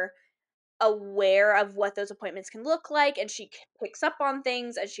more aware of what those appointments can look like, and she picks up on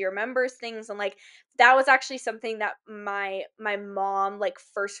things and she remembers things. And like, that was actually something that my mom like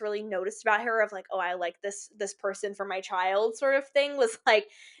first really noticed about her, of like, oh, I like this person for my child, sort of thing, was like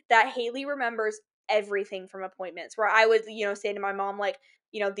that Haley remembers everything from appointments, where I would, say to my mom like,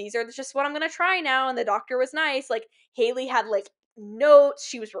 these are just what I'm going to try now, and the doctor was nice. Like, Haley had like notes,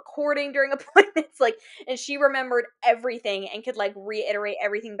 she was recording during appointments, like, and she remembered everything and could like reiterate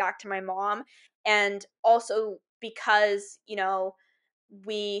everything back to my mom. And also because,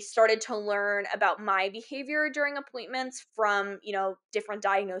 we started to learn about my behavior during appointments from, different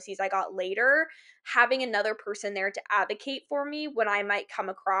diagnoses I got later, having another person there to advocate for me when I might come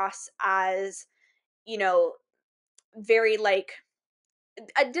across as, you know, very like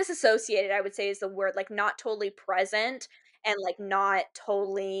disassociated, I would say is the word, like not totally present, and like not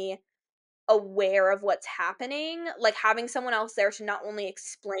totally aware of what's happening, like having someone else there to not only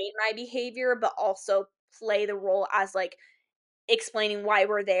explain my behavior, but also play the role as like explaining why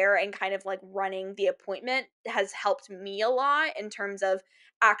we're there and kind of like running the appointment, has helped me a lot in terms of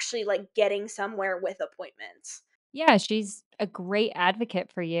actually like getting somewhere with appointments. Yeah, she's a great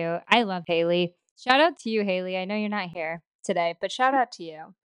advocate for you. I love Haley. Shout out to you, Haley. I know you're not here today, but shout out to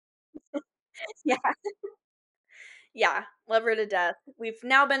you. Yeah. Yeah, love her to death. We've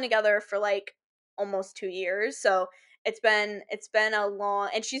now been together for like almost 2 years, so it's been a long,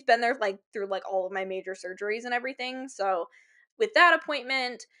 and she's been there like through like all of my major surgeries and everything. So with that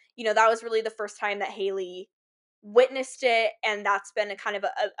appointment, that was really the first time that Haley witnessed it, and that's been a kind of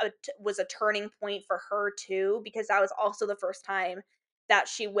was a turning point for her too, because that was also the first time that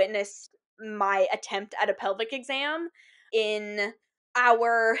she witnessed my attempt at a pelvic exam. In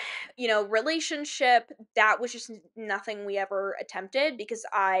our, relationship, that was just nothing we ever attempted, because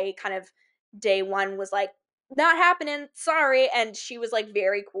I kind of day one was like, not happening, sorry. And she was like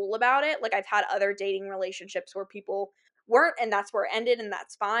very cool about it. Like, I've had other dating relationships where people weren't, and that's where it ended, and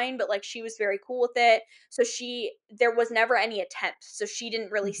that's fine. But like, she was very cool with it. So there was never any attempt. So she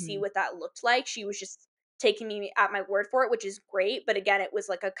didn't really see Mhm. what that looked like. She was just taking me at my word for it, which is great. But again, it was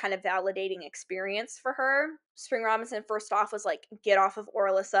like a kind of validating experience for her. Spring Robinson, first off, was like, get off of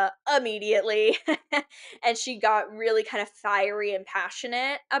Orlissa immediately. And she got really kind of fiery and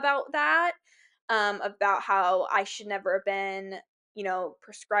passionate about that, about how I should never have been,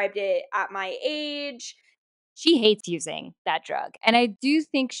 prescribed it at my age. She hates using that drug, and I do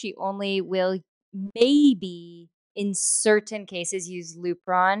think she only will maybe in certain cases use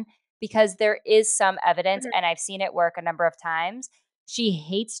Lupron because there is some evidence, Mhm. and I've seen it work a number of times. She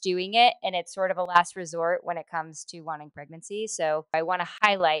hates doing it, and it's sort of a last resort when it comes to wanting pregnancy. So I want to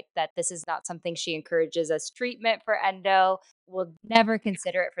highlight that this is not something she encourages as treatment for endo. We'll never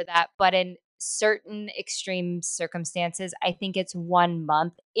consider it for that. But in certain extreme circumstances, I think it's 1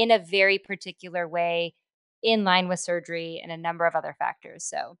 month in a very particular way in line with surgery and a number of other factors.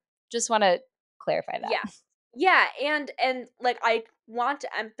 So Just want to clarify that. Yeah. Yeah, and like I want to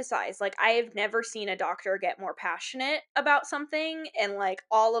emphasize, like I have never seen a doctor get more passionate about something, and like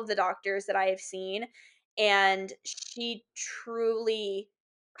all of the doctors that I have seen, and she truly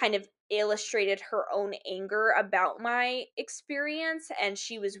kind of illustrated her own anger about my experience, and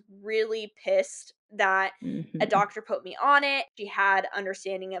she was really pissed that a Hmm. doctor put me on it. She had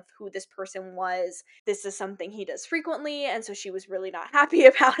understanding of who this person was. This is something he does frequently, and so she was really not happy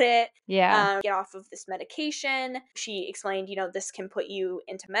about it. Yeah. Get off of this medication. She explained, this can put you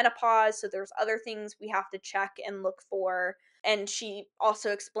into menopause, so there's other things we have to check and look for. And she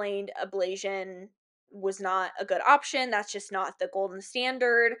also explained ablation was not a good option. That's just not the golden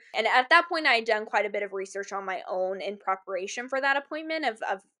standard. And at that point, I had done quite a bit of research on my own in preparation for that appointment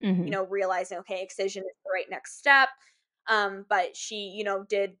of Hmm. realizing, okay, excision is the right next step. But she,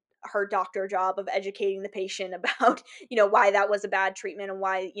 did her doctor job of educating the patient about why that was a bad treatment and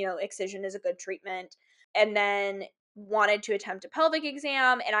why excision is a good treatment. And then wanted to attempt a pelvic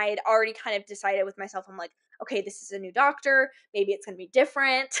exam, and I had already kind of decided with myself, I'm like, okay, this is a new doctor, maybe it's going to be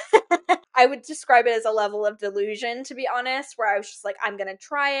different. I would describe it as a level of delusion, to be honest, where I was just like, I'm going to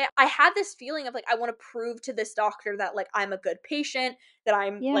try it. I had this feeling of like, I want to prove to this doctor that like I'm a good patient, that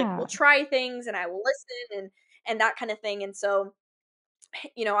I'm like will Yeah. try things and I will listen and that kind of thing. And so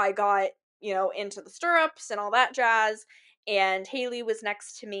I got, into the stirrups and all that jazz. And Haley was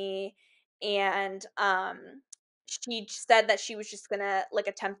next to me. And she said that she was just gonna like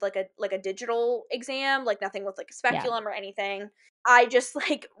attempt like a digital exam, like nothing with like a Yeah. speculum or anything. I just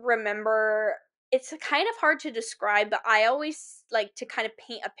like remember it's kind of hard to describe, but I always like to kind of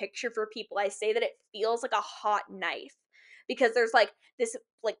paint a picture for people. I say that it feels like a hot knife because there's like this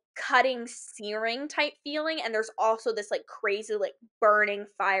like cutting searing type feeling, and there's also this like crazy like burning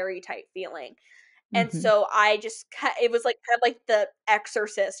fiery type feeling. And Hmm. so I just it was like kind of like the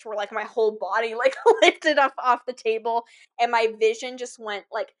exorcist where like my whole body like lifted up off the table and my vision just went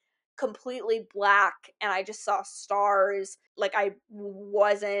like completely black, and I just saw stars. Like I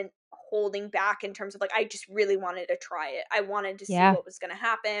wasn't holding back in terms of like I just really wanted to try it. I wanted to see Yeah. what was going to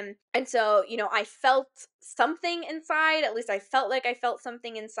happen. And so, I felt something inside. At least I felt like I felt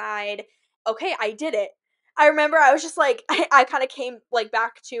something inside. Okay, I did it. I remember I was just like I kind of came like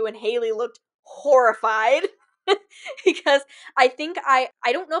back to, and Haley looked horrified because I think I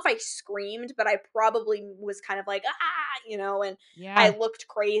don't know if I screamed, but I probably was kind of like and I Yeah. looked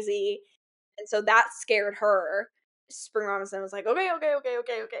crazy, and so that scared her. Spring Robinson was like, okay, okay, okay,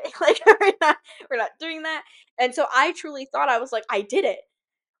 okay, okay, like we're not doing that. And so I truly thought, I was like, I did it.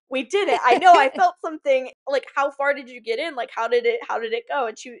 We did it. I know I felt something. Like, how far did you get in? Like, how did it go?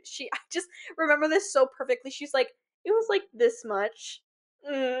 And she I just remember this so perfectly. She's like, it was like this much.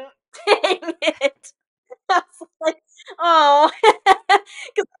 Mm, dang it. I was like, oh, because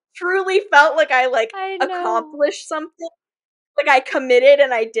I truly felt like I like I know. accomplished something, like I committed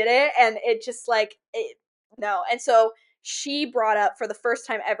and I did it, and it just like no. And so she brought up for the first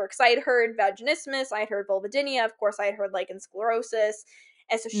time ever, because I had heard vaginismus, I had heard vulvodynia, of course I had heard lichen sclerosis,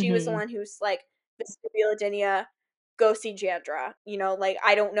 and so she was the Hmm. one who's like, vestibulodynia, go see Jandra. Like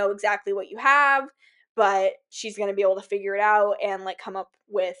I don't know exactly what you have, but she's gonna be able to figure it out and like come up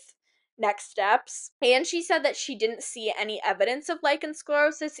with next steps. And she said that she didn't see any evidence of lichen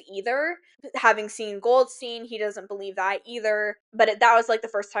sclerosis either. Having seen Goldstein, he doesn't believe that either. But that was like the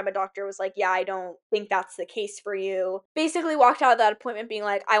first time a doctor was like, yeah, I don't think that's the case for you. Basically walked out of that appointment being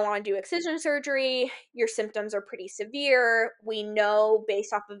like, I want to do excision surgery. Your symptoms are pretty severe. We know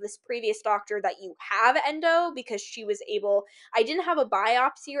based off of this previous doctor that you have endo, because she was able, I didn't have a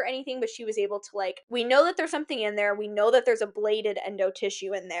biopsy or anything, but she was able to like, we know that there's something in there. We know that there's a bladed endo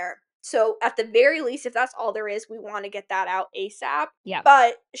tissue in there. So at the very least, if that's all there is, we want to get that out ASAP. Yeah.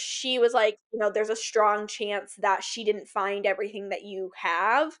 But she was like, there's a strong chance that she didn't find everything that you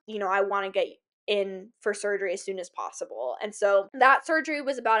have. I want to get in for surgery as soon as possible. And so that surgery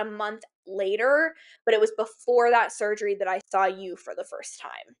was about a month later, but it was before that surgery that I saw you for the first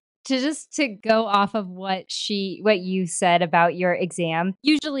time. To go off of what you said about your exam.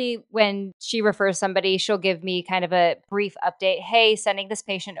 Usually when she refers somebody, she'll give me kind of a brief update. Hey, sending this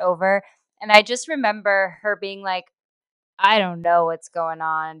patient over. And I just remember her being like, I don't know what's going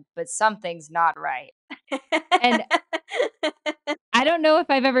on, but something's not right. And I don't know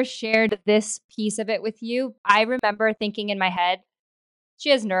if I've ever shared this piece of it with you. I remember thinking in my head, she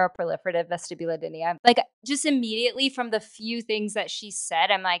has neuroproliferative vestibulodynia. Like, just immediately from the few things that she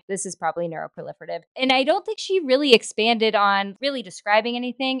said, I'm like, this is probably neuroproliferative. And I don't think she really expanded on really describing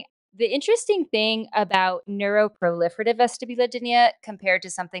anything. The interesting thing about neuroproliferative vestibulodynia compared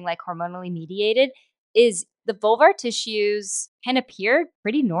to something like hormonally mediated is the vulvar tissues can appear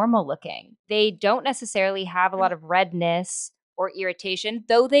pretty normal looking. They don't necessarily have a lot of redness or irritation,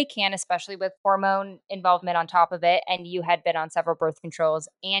 though they can, especially with hormone involvement on top of it. And you had been on several birth controls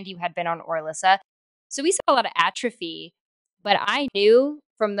and you had been on Orlissa. So we saw a lot of atrophy, but I knew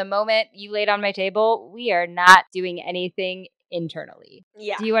from the moment you laid on my table, we are not doing anything internally.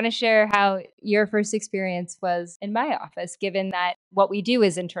 Yeah. Do you want to share how your first experience was in my office, given that what we do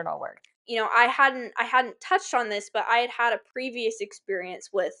is internal work? I hadn't touched on this, but I had had a previous experience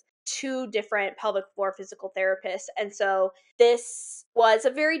with two different pelvic floor physical therapists, and so this was a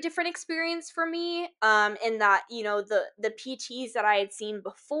very different experience for me, in that, the PTs that I had seen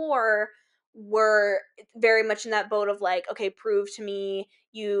before were very much in that boat of like, okay, prove to me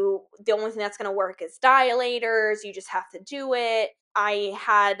the only thing that's going to work is dilators, you just have to do it. I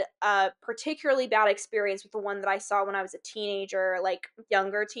had a particularly bad experience with the one that I saw when I was a teenager, like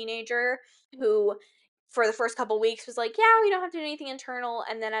younger teenager, who for the first couple weeks was like, yeah, we don't have to do anything internal.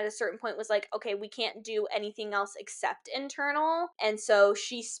 And then at a certain point was like, okay, we can't do anything else except internal. And so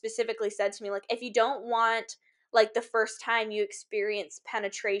she specifically said to me, like, if you don't want like the first time you experience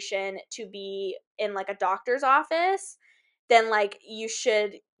penetration to be in like a doctor's office, then like you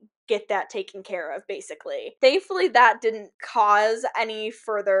should get that taken care of, basically. Thankfully that didn't cause any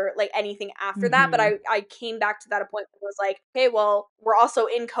further like anything after that, but Mm-hmm. I came back to that point and was like, okay, well, we're also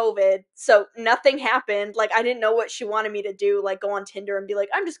in COVID, so nothing happened. Like, I didn't know what she wanted me to do, like go on Tinder and be like,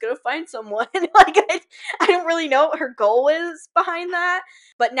 I'm just gonna find someone. Like, I don't really know what her goal is behind that,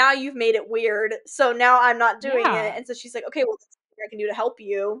 but now you've made it weird, so now I'm not doing it. Yeah. And so she's like, okay, well, that's something I can do to help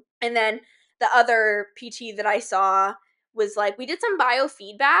you. And then the other PT that I saw was like, we did some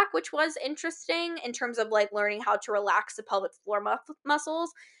biofeedback, which was interesting in terms of like learning how to relax the pelvic floor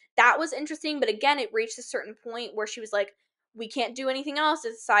muscles. That was interesting, but again, it reached a certain point where she was like, we can't do anything else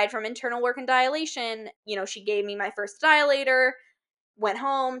aside from internal work and dilation. She gave me my first dilator, went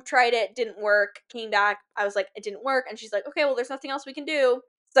home, tried it, didn't work, came back. I was like, it didn't work. And she's like, okay, well, there's nothing else we can do.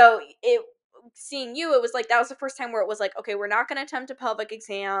 So seeing you, it was like, that was the first time where it was like, okay, we're not going to attempt a pelvic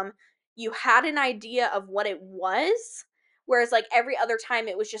exam. You had an idea of what it was. Whereas like every other time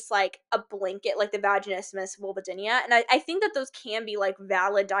it was just like a blanket, like the vaginismus vulvodynia. And I think that those can be like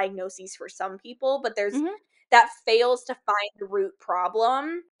valid diagnoses for some people, but there's Mm-hmm. that fails to find the root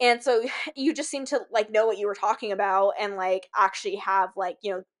problem. And so you just seem to like know what you were talking about and like actually have like,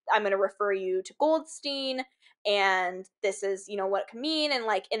 I'm going to refer you to Goldstein, and this is, what it can mean. And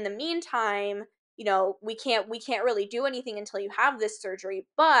like in the meantime, we can't really do anything until you have this surgery,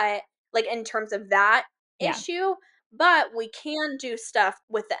 but like in terms of that Yeah. issue, but we can do stuff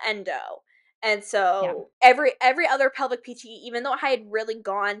with the endo. And Yeah. so every other pelvic PT, even though I had really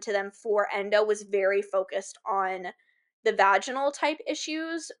gone to them for endo, was very focused on the vaginal type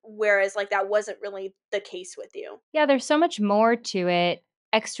issues, whereas like that wasn't really the case with you. Yeah, there's so much more to it.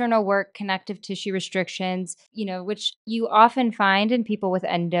 External work, connective tissue restrictions, which you often find in people with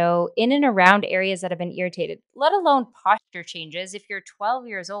endo in and around areas that have been irritated, let alone posture changes. If you're 12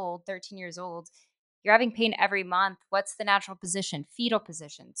 years old, 13 years old, you're having pain every month. What's the natural position? Fetal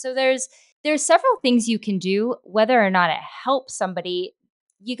position. So there's several things you can do. Whether or not it helps somebody,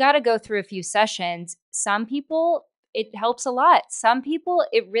 you got to go through a few sessions. Some people it helps a lot. Some people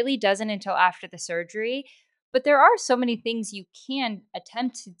it really doesn't until after the surgery. But there are so many things you can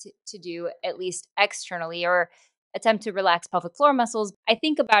attempt to do, at least externally, or attempt to relax pelvic floor muscles. I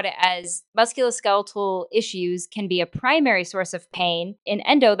think about it as musculoskeletal issues can be a primary source of pain. In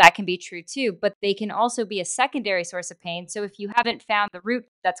endo, that can be true too, but they can also be a secondary source of pain. So if you haven't found the root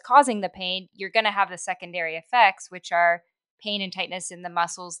that's causing the pain, you're going to have the secondary effects, which are pain and tightness in the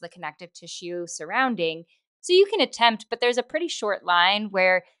muscles, the connective tissue surrounding. So you can attempt, but there's a pretty short line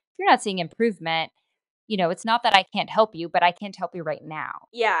where if you're not seeing improvement, it's not that I can't help you, but I can't help you right now.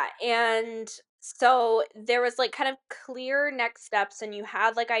 Yeah, and so there was like kind of clear next steps, and you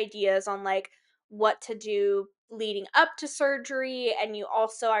had like ideas on like what to do leading up to surgery. And you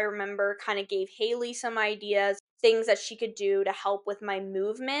also, I remember, kind of gave Haley some ideas, things that she could do to help with my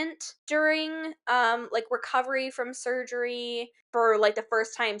movement during like recovery from surgery. For like the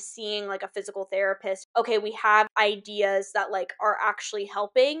first time seeing like a physical therapist, okay, we have ideas that like are actually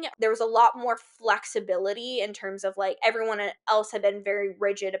helping. There was a lot more flexibility in terms of like everyone else had been very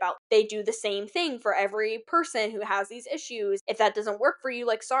rigid about they do the same thing for every person who has these issues. If that doesn't work for you,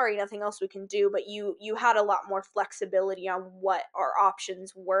 like, sorry, nothing else we can do. But you had a lot more flexibility on what our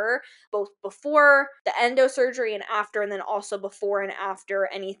options were, both before the endo surgery and after, and then also before and after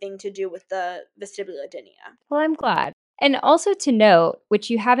anything to do with the vestibulodynia. Well, I'm glad. And also to note, which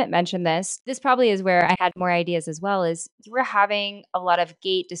you haven't mentioned this probably is where I had more ideas as well, is you were having a lot of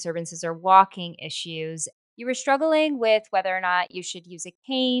gait disturbances or walking issues. You were struggling with whether or not you should use a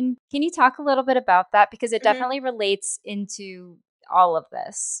cane. Can you talk a little bit about that? Because it Mhm. definitely relates into all of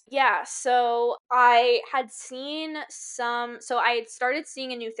this. Yeah, so I had seen so I had started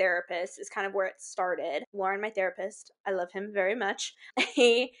seeing a new therapist is kind of where it started. Lauren, my therapist, I love him very much.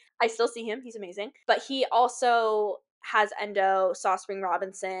 I still see him, he's amazing. But he also has endo, Saw Spring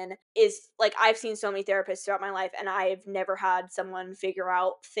Robinson is like I've seen so many therapists throughout my life and I've never had someone figure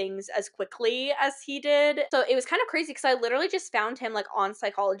out things as quickly as he did. So it was kind of crazy because I literally just found him like on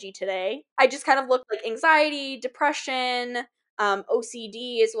Psychology Today. I just kind of looked like anxiety, depression,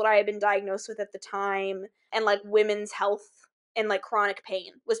 OCD is what I had been diagnosed with at the time, and like women's health and like chronic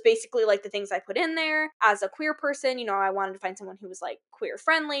pain was basically like the things I put in there. As a queer person, I wanted to find someone who was like queer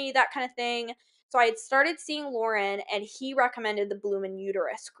friendly, that kind of thing. So I had started seeing Lauren, and he recommended the Bloom and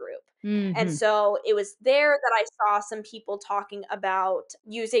Uterus group. And Mhm. so it was there that I saw some people talking about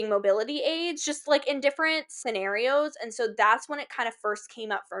using mobility aids just like in different scenarios. And so that's when it kind of first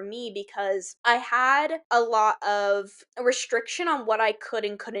came up for me because I had a lot of restriction on what I could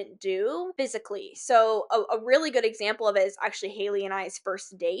and couldn't do physically. So a really good example of it is actually Haley and I's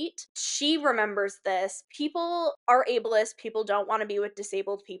first date. She remembers this. People are ableist, people don't want to be with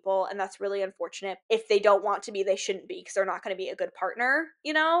disabled people, and that's really unfortunate. If they don't want to be, they shouldn't be because they're not going to be a good partner,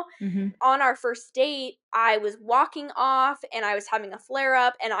 you know? Mhm. On our first date, I was walking off and I was having a flare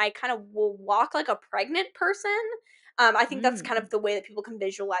up, and I kind of will walk like a pregnant person. I think that's kind Mm. of the way that people can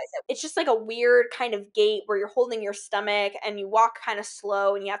visualize it. It's just like a weird kind of gait where you're holding your stomach and you walk kind of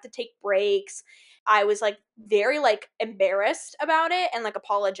slow and you have to take breaks. I was like very like embarrassed about it and like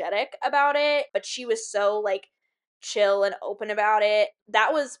apologetic about it, but she was so like chill and open about it.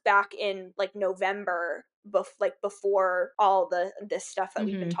 That was back in like November, like before all this stuff that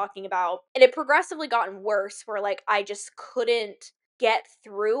we've been Mhm. talking about. And it progressively gotten worse where like I just couldn't get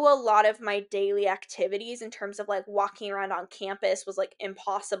through a lot of my daily activities in terms of like walking around on campus was like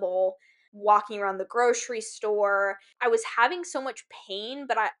impossible. Walking around the grocery store, I was having so much pain,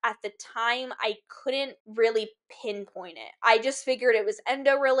 but at the time I couldn't really pinpoint it. I just figured it was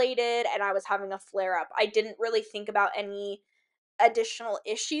endo related and I was having a flare up. I didn't really think about any additional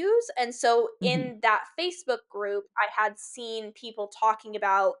issues. And so Mhm. in that Facebook group, I had seen people talking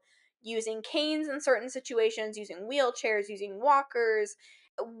about using canes in certain situations, using wheelchairs, using walkers.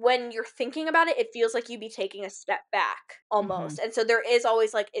 When you're thinking about it, it feels like you'd be taking a step back almost. Mhm. And so there is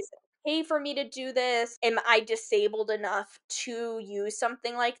always like, is it okay for me to do this? Am I disabled enough to use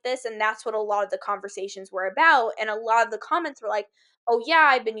something like this? And that's what a lot of the conversations were about. And a lot of the comments were like, oh yeah,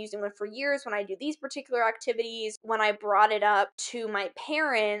 I've been using one for years when I do these particular activities. When I brought it up to my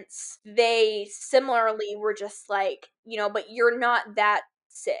parents, they similarly were just like, but you're not that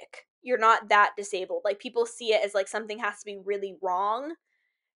sick. You're not that disabled. Like people see it as like something has to be really wrong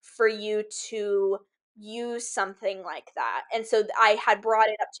for you to use something like that. And so I had brought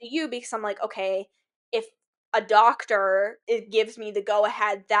it up to you because I'm like, okay, if a doctor it gives me the go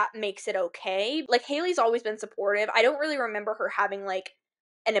ahead, that makes it okay. Like Haley's always been supportive. I don't really remember her having like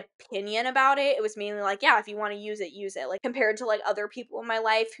an opinion about it. It was mainly like, yeah, if you want to use it, use it. Like compared to like other people in my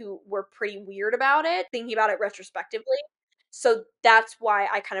life who were pretty weird about it, thinking about it retrospectively. So that's why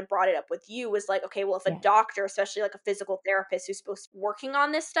I kind of brought it up with you was like, okay, well, if a Yeah. doctor, especially like a physical therapist who's supposed to be working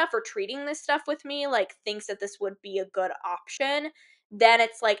on this stuff or treating this stuff with me, like thinks that this would be a good option, then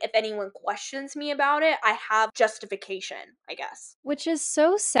it's like if anyone questions me about it, I have justification, I guess. Which is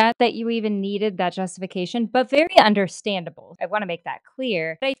so sad that you even needed that justification, but very understandable. I want to make that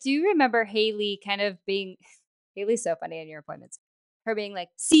clear. But I do remember Haley kind of being Haley's so funny in your appointments. Her being like,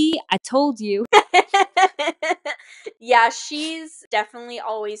 "See, I told you." Yeah, she's definitely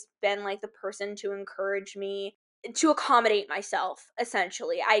always been like the person to encourage me to accommodate myself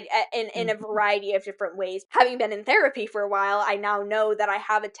essentially. In a Mhm. variety of different ways. Having been in therapy for a while, I now know that I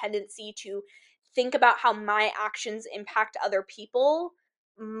have a tendency to think about how my actions impact other people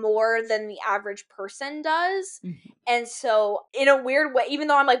more than the average person does. Mhm. And so, in a weird way, even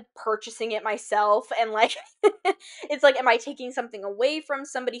though I'm like purchasing it myself and like it's like am I taking something away from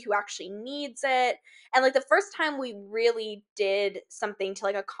somebody who actually needs it? And like the first time we really did something to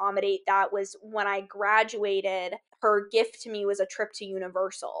like accommodate that was when I graduated. Her gift to me was a trip to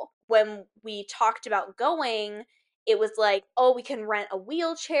Universal. When we talked about going, it was like, oh, we can rent a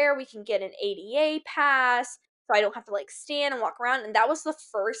wheelchair, we can get an ADA pass, so I don't have to like stand and walk around. And that was the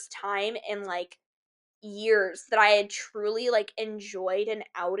first time in like years that I had truly like enjoyed an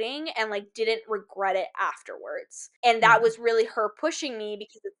outing and like didn't regret it afterwards. And that Yeah. was really her pushing me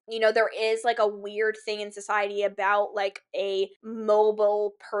because, there is like a weird thing in society about like a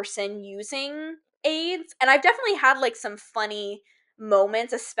mobile person using aids. And I've definitely had like some funny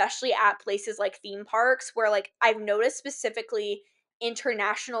moments, especially at places like theme parks, where like I've noticed specifically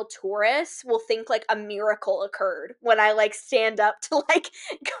international tourists will think like a miracle occurred when I like stand up to like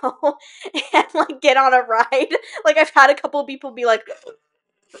go and like get on a ride. Like I've had a couple people be like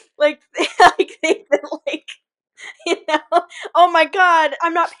like they've been like, you know, oh my god,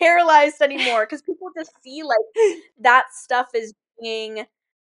 I'm not paralyzed anymore, because people just see like that stuff is being,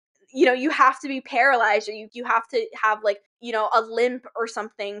 you have to be paralyzed, or you have to have like, a limp or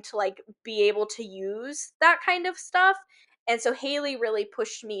something to like be able to use that kind of stuff. And so Haley really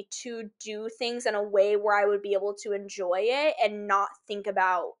pushed me to do things in a way where I would be able to enjoy it and not think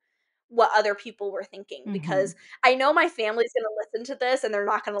about what other people were thinking, Mhm. because I know my family's going to listen to this and they're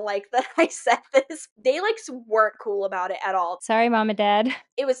not going to like that I said this. They like weren't cool about it at all. Sorry, mom and dad.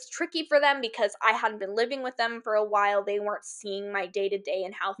 It was tricky for them because I hadn't been living with them for a while. They weren't seeing my day to day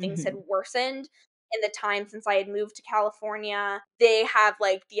and how things had Mhm. worsened in the time since I had moved to California. They have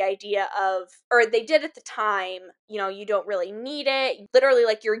like the idea of, or they did at the time, you don't really need it. Literally,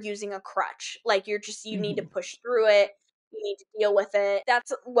 like you're using a crutch. Like you need to Mhm. push through it. You need to deal with it.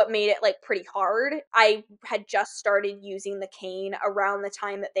 That's what made it like pretty hard. I had just started using the cane around the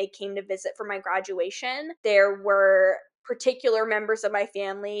time that they came to visit for my graduation. There were particular members of my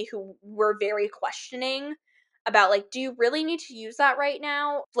family who were very questioning about like, do you really need to use that right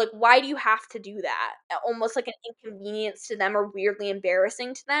now? Like, why do you have to do that? Almost like an inconvenience to them or weirdly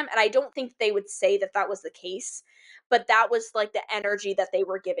embarrassing to them. And I don't think they would say that that was the case, but that was like the energy that they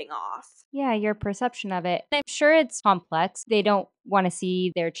were giving off. Yeah, your perception of it. I'm sure it's complex. They don't want to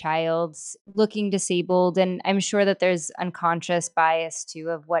see their child's looking disabled. And I'm sure that there's unconscious bias too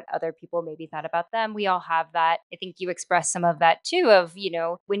of what other people maybe thought about them. We all have that. I think you express some of that too of,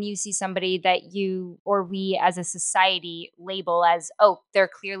 when you see somebody that you or we as a society label as, oh, they're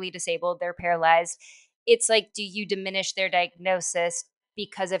clearly disabled, they're paralyzed. It's like, do you diminish their diagnosis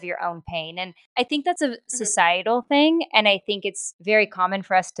because of your own pain? And I think that's a Mhm. societal thing. And I think it's very common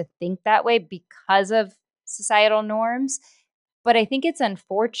for us to think that way because of societal norms. But I think it's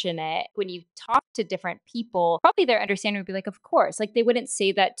unfortunate when you talk to different people, probably their understanding would be like, of course, like they wouldn't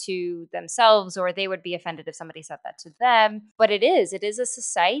say that to themselves, or they would be offended if somebody said that to them. But it is a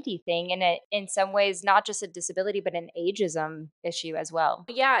society thing. And it, in some ways, not just a disability, but an ageism issue as well.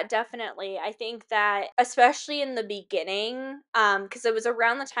 Yeah, definitely. I think that especially in the beginning, because it was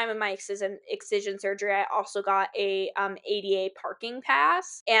around the time of my excision surgery, I also got a ADA parking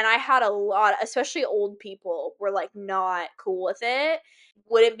pass, and I had a lot, especially old people, were like not cool with it.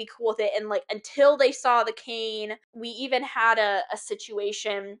 Wouldn't be cool with it, and like until they saw the cane. We even had a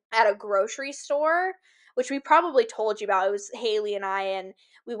situation at a grocery store, which we probably told you about. It was Haley and I, and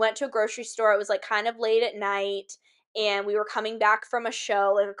we went to a grocery store. It was like kind of late at night, and we were coming back from a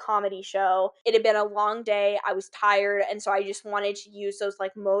show, like a comedy show. It had been a long day. I was tired, and so I just wanted to use those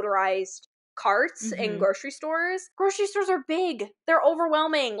like motorized carts in Hmm. grocery stores. Grocery stores are big. They're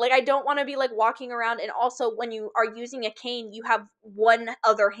overwhelming. Like I don't want to be like walking around, and also when you are using a cane, you have one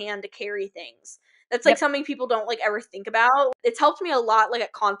other hand to carry things. That's like Yep. something people don't like ever think about. It's helped me a lot like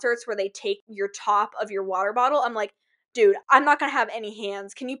at concerts where they take your top of your water bottle. I'm like, dude, I'm not gonna have any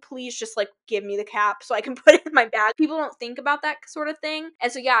hands. Can you please just like give me the cap so I can put it in my bag? People don't think about that sort of thing. And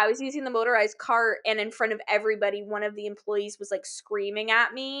so, yeah, I was using the motorized cart, and in front of everybody, one of the employees was like screaming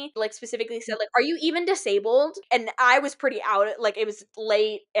at me, like specifically said, like, are you even disabled? And I was pretty out, like, it was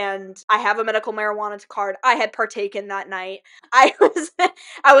late, and I have a medical marijuana card. I had partaken that night. I was,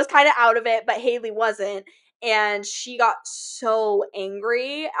 I was kind of out of it, but Haley wasn't, and she got so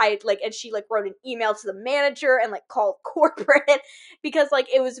angry. And she like wrote an email to the manager and like called corporate, because like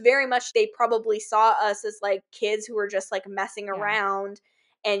it was very much, they probably saw us as like kids who were just like messing Yeah. around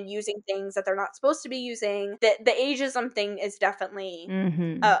and using things that they're not supposed to be using. The ageism thing is definitely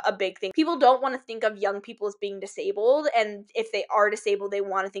Hmm. a big thing. People don't want to think of young people as being disabled, and if they are disabled, they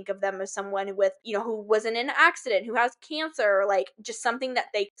want to think of them as someone with, who was in an accident, who has cancer, like just something that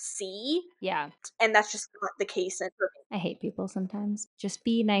they see, Yeah. and that's just not the case for me. I hate people sometimes. Just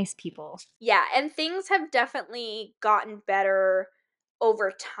be nice people. Yeah, and things have definitely gotten better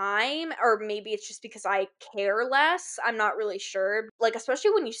over time, or maybe it's just because I care less. I'm not really sure. Like especially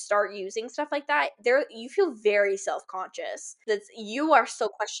when you start using stuff like that, there you feel very self-conscious. That you are still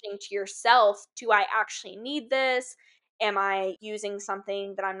questioning to yourself, do I actually need this? Am I using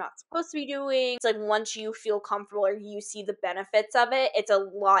something that I'm not supposed to be doing? It's like once you feel comfortable or you see the benefits of it, it's a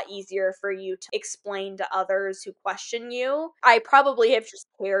lot easier for you to explain to others who question you. I probably have just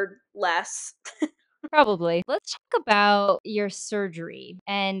cared less. Probably. Let's talk about your surgery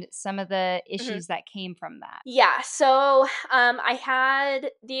and some of the Mhm. issues that came from that. Yeah, so I had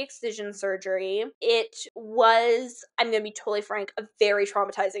the excision surgery. It was, I'm gonna be totally frank, a very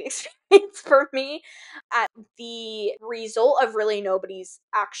traumatizing experience for me. At the result of really nobody's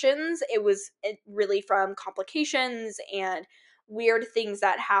actions, it was really from complications and weird things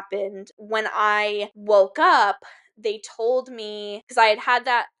that happened. When I woke up, they told me because I had had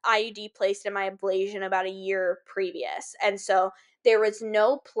that IUD placed in my ablation about a year previous, and so there was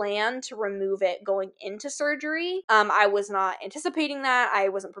no plan to remove it going into surgery. I was not anticipating that. I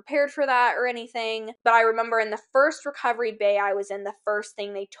wasn't prepared for that or anything. But I remember in the first recovery bay I was in, the first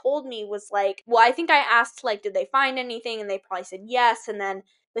thing they told me was like, well, I think I asked, like, did they find anything? And they probably said yes. And then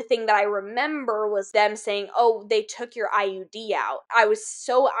the thing that I remember was them saying, oh, they took your IUD out. I was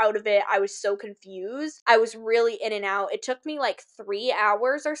so out of it. I was so confused. I was really in and out. It took me like 3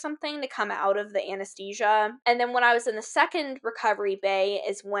 hours or something to come out of the anesthesia. And then when I was in the second recovery bay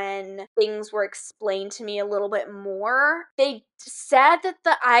is when things were explained to me a little bit more. They said that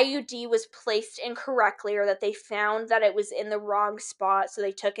the IUD was placed incorrectly or that they found that it was in the wrong spot, so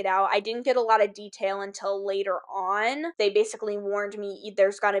they took it out. I didn't get a lot of detail until later on. They basically warned me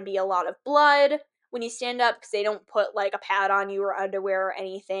there's going to be a lot of blood when you stand up because they don't put like a pad on you or underwear or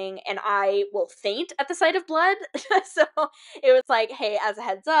anything, and I will faint at the sight of blood. So it was like, hey, as a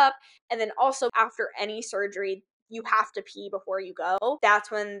heads up. And then also after any surgery, you have to pee before you go.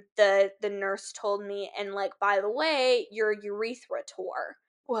 That's when the nurse told me, and like, by the way, your urethra tore.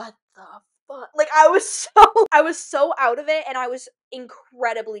 What the fuck? Like, I was so out of it, and I was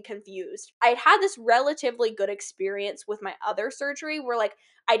incredibly confused. I had this relatively good experience with my other surgery where like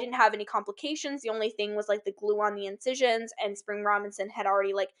I didn't have any complications. The only thing was like the glue on the incisions, and Spring Robinson had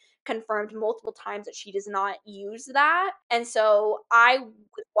already like confirmed multiple times that she does not use that. And so I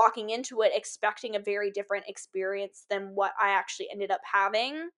was walking into it expecting a very different experience than what I actually ended up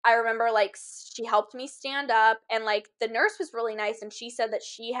having. I remember like she helped me stand up, and like the nurse was really nice, and she said that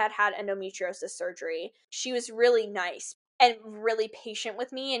she had had endometriosis surgery. She was really nice and really patient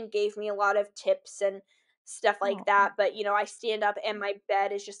with me and gave me a lot of tips and stuff like Oh, that. But I stand up and my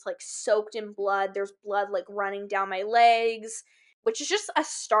bed is just like soaked in blood. There's blood like running down my legs, which is just a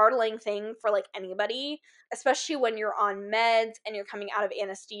startling thing for like anybody, especially when you're on meds and you're coming out of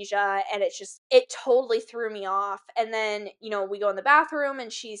anesthesia. And it totally threw me off. And then we go in the bathroom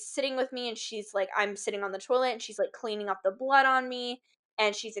and she's sitting with me, and she's like, I'm sitting on the toilet, and she's like cleaning up the blood on me,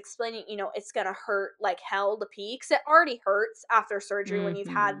 and she's explaining, it's gonna hurt like hell to pee, because it already hurts after surgery when you've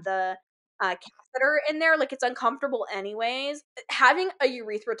had mhm. the catheter in there. Like, it's uncomfortable anyways. Having a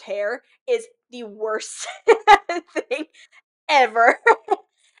urethra tear is the worst thing ever.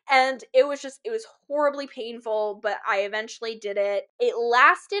 And it was horribly painful, but I eventually did it. It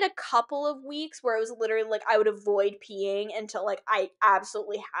lasted a couple of weeks where it was literally like I would avoid peeing until like I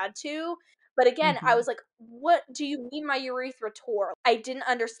absolutely had to. But again, I Mhm. was like, what do you mean my urethra tore? I didn't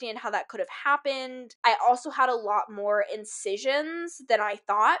understand how that could have happened. I also had a lot more incisions than I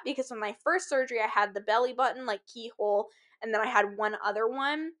thought, because when my first surgery, I had the belly button, like keyhole, and then I had one other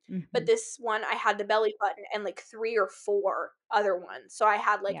one. But Mhm. this one, I had the belly button and like 3 or 4 other ones. So I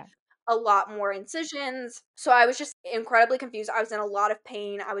had like Yeah. a lot more incisions. So I was just incredibly confused. I was in a lot of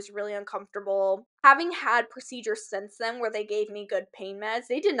pain. I was really uncomfortable. Having had procedures since then where they gave me good pain meds,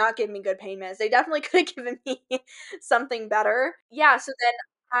 they did not give me good pain meds. They definitely could have given me something better. Yeah, so then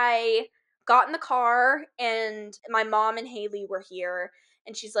I got in the car, and my mom and Haley were here,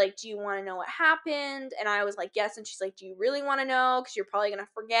 and she's like, do you want to know what happened? And I was like, yes. And she's like, do you really want to know? Because you're probably going to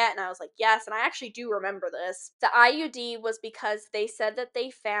forget. And I was like, yes. And I actually do remember this. The IUD was because they said that they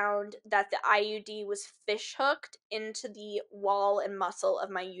found that the IUD was fish hooked into the wall and muscle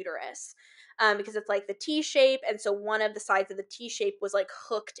of my uterus. Because it's like the T shape. And so one of the sides of the T shape was like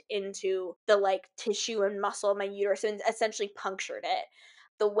hooked into the like tissue and muscle of my uterus and essentially punctured it.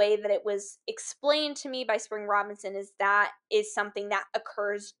 The way that it was explained to me by Spring Robinson is that is something that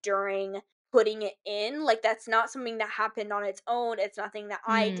occurs during putting it in. Like, that's not something that happened on its own. It's nothing that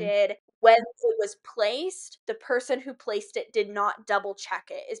I Mm. did. When it was placed, the person who placed it did not double check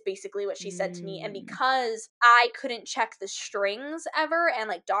it, is basically what she said to me. And Mm. because I couldn't check the strings ever, and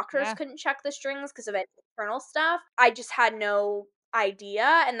like doctors Yeah. couldn't check the strings because of internal stuff, I just had no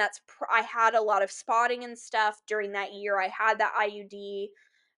idea. And I had a lot of spotting and stuff during that year. I had that IUD,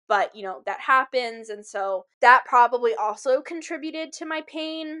 but that happens, and so that probably also contributed to my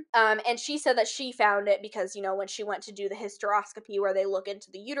pain. And she said that she found it because when she went to do the hysteroscopy where they look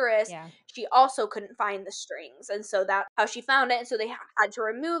into the uterus, Yeah. she also couldn't find the strings, and so that's how she found it, and so they had to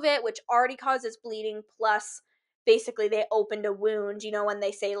remove it, which already causes bleeding, plus basically they opened a wound. When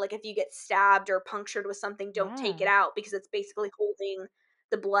they say, like, if you get stabbed or punctured with something, don't take it Yeah. out because it's basically holding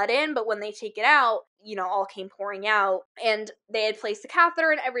the blood in, but when they take it out, all came pouring out, and they had placed the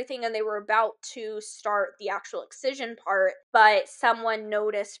catheter and everything, and they were about to start the actual excision part, but someone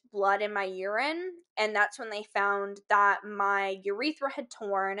noticed blood in my urine, and that's when they found that my urethra had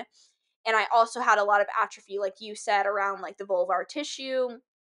torn, and I also had a lot of atrophy, like you said, around like the vulvar tissue,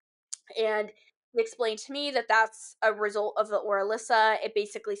 and he explained to me that that's a result of the Orilissa. It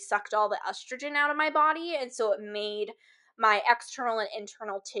basically sucked all the estrogen out of my body, and so it made my external and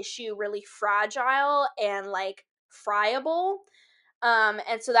internal tissue really fragile and like friable.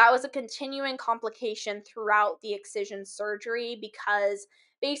 And so that was a continuing complication throughout the excision surgery, because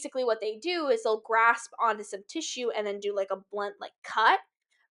basically what they do is they'll grasp onto some tissue and then do like a blunt like cut,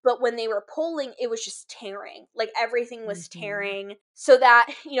 but when they were pulling, it was just tearing. Like, everything was Mhm. tearing. So that,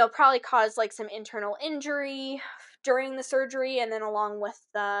 probably caused like some internal injury during the surgery, and then along with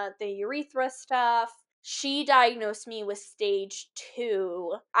the urethra stuff. She diagnosed me with stage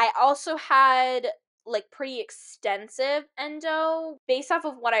 2. I also had like pretty extensive endo. Based off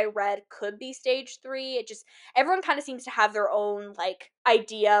of what I read, could be stage 3. It just, everyone kind of seems to have their own like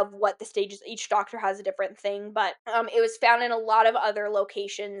idea of what the stages, each doctor has a different thing, but it was found in a lot of other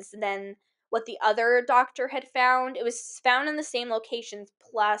locations than what the other doctor had found. It was found in the same locations,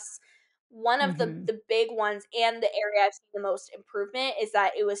 plus one of the Mhm. the big ones, and the area I've seen the most improvement is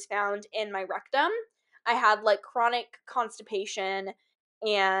that it was found in my rectum. I had like chronic constipation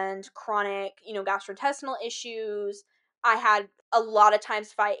and chronic, gastrointestinal issues. I had a lot of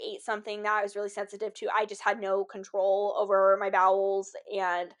times if I ate something that I was really sensitive to, I just had no control over my bowels,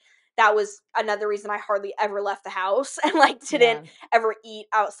 and that was another reason I hardly ever left the house and like didn't Yeah. ever eat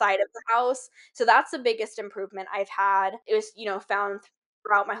outside of the house. So that's the biggest improvement I've had. It was, found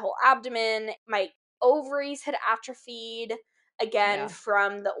throughout my whole abdomen. My ovaries had atrophied again Yeah.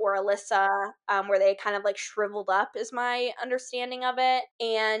 from the Orilissa, where they kind of like shriveled up, is my understanding of it.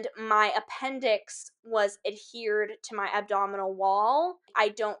 And my appendix was adhered to my abdominal wall. I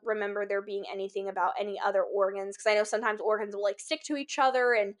don't remember there being anything about any other organs, because I know sometimes organs will like stick to each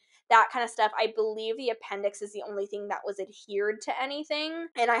other and that kind of stuff. I believe the appendix is the only thing that was adhered to anything.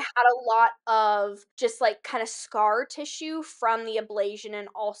 And I had a lot of just like kind of scar tissue from the ablation and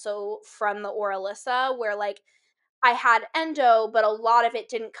also from the Orilissa, where like I had endo, but a lot of it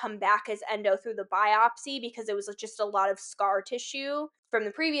didn't come back as endo through the biopsy because it was just a lot of scar tissue from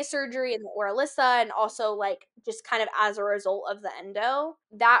the previous surgery and the Orilissa, and also like just kind of as a result of the endo.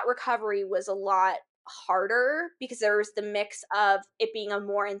 That recovery was a lot harder because there was the mix of it being a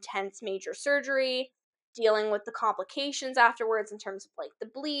more intense major surgery, dealing with the complications afterwards in terms of like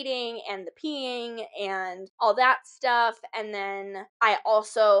the bleeding and the peeing and all that stuff. And then I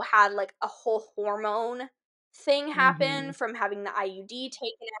also had like a whole hormone thing happen Mhm. from having the IUD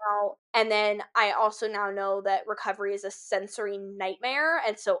taken out. And then I also now know that recovery is a sensory nightmare.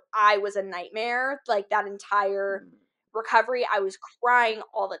 And so I was a nightmare. Like, that entire recovery, I was crying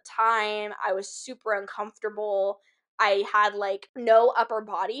all the time. I was super uncomfortable. I had like no upper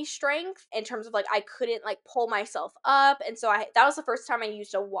body strength in terms of like I couldn't like pull myself up. And so that was the first time I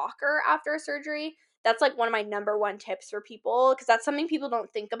used a walker after a surgery. That's like one of my number one tips for people, because that's something people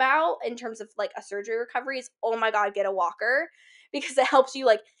don't think about in terms of like a surgery recovery is, oh my god, get a walker, because it helps you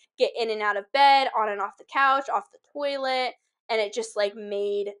like get in and out of bed, on and off the couch, off the toilet, and it just like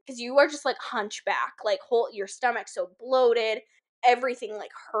made, because you are just like hunchback, like whole your stomach's so bloated, everything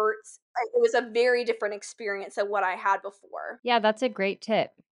like hurts. It was a very different experience than what I had before. Yeah, that's a great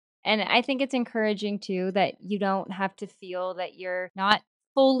tip. And I think it's encouraging too that you don't have to feel that you're not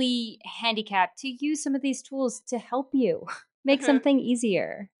fully handicapped to use some of these tools to help you make Mhm. something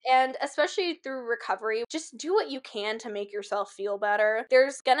easier. And especially through recovery, just do what you can to make yourself feel better.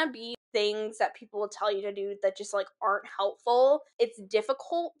 There's gonna be things that people will tell you to do that just like aren't helpful. It's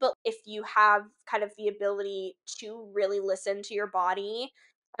difficult, but if you have kind of the ability to really listen to your body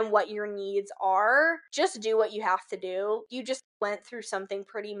and what your needs are, just do what you have to do. You just went through something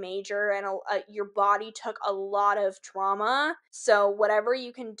pretty major, and your body took a lot of trauma. So whatever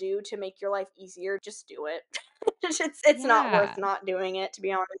you can do to make your life easier, just do it. It's not worth Yeah. not doing it, to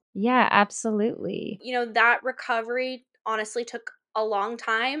be honest. Yeah, absolutely. That recovery honestly took a long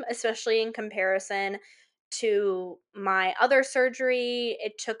time, especially in comparison to my other surgery,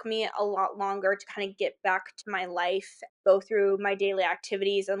 it took me a lot longer to kind of get back to my life, go through my daily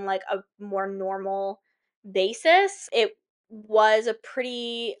activities on like a more normal basis. It was a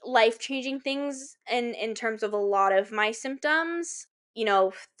pretty life-changing things in terms of a lot of my symptoms. You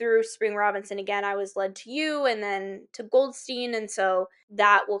know, through Spring Robinson again, I was led to you and then to Goldstein, and so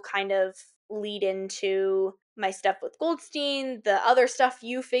that will kind of lead into my stuff with Goldstein, the other stuff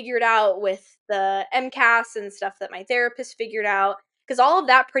you figured out with the MCAS and stuff that my therapist figured out. Because all of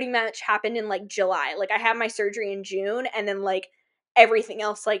that pretty much happened in like July. Like I had my surgery in June and then like everything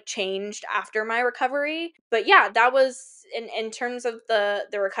else like changed after my recovery. But yeah, that was in terms of the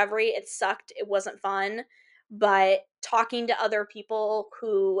recovery, it sucked. It wasn't fun. But talking to other people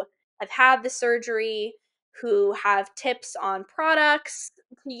who have had the surgery, who have tips on products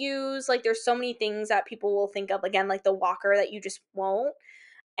to use, like there's so many things that people will think of, again, like the walker that you just won't,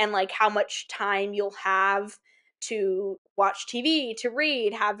 and like how much time you'll have to watch TV, to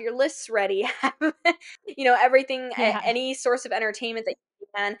read, have your lists ready, have, everything, Yeah. any source of entertainment that you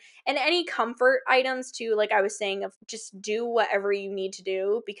can, and any comfort items too. Like I was saying, of just do whatever you need to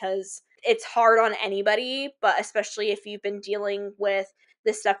do because it's hard on anybody, but especially if you've been dealing with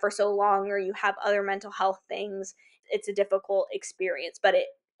this stuff for so long or you have other mental health things, it's a difficult experience, but it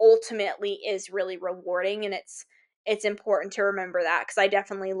ultimately is really rewarding, and it's important to remember that because I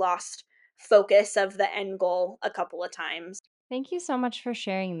definitely lost focus of the end goal a couple of times. Thank you so much for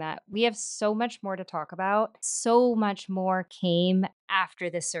sharing that. We have so much more to talk about. So much more came after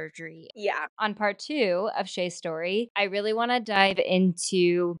the surgery. Yeah. On part 2 of Shay's story, I really want to dive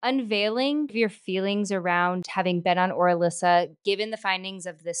into unveiling your feelings around having been on Orilissa given the findings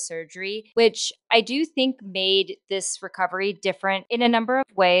of this surgery, which I do think made this recovery different in a number of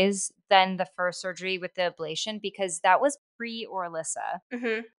ways than the first surgery with the ablation because that was pre-Orilissa.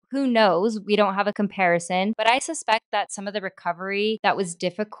 Mhm. Who knows? We don't have a comparison, but I suspect that some of the recovery that was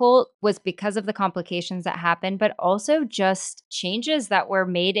difficult was because of the complications that happened, but also just changes that were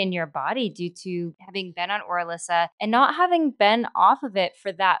made in your body due to having been on Orilissa and not having been off of it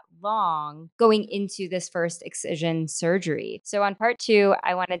for that long going into this first excision surgery. So, on part 2,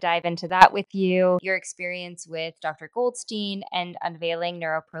 I want to dive into that with you, your experience with Dr. Goldstein and unveiling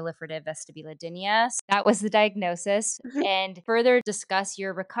neuroproliferative vestibulodynia. That was the diagnosis, and further discuss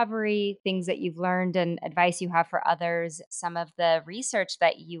your recovery, things that you've learned, and advice you have for others, some of the research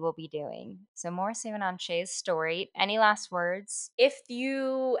that you will be doing. So, more soon on Shay's story. Any last words? If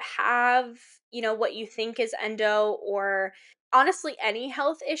you have, what you think is endo or honestly any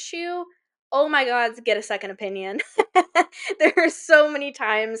health issue, oh my God, get a second opinion. There are so many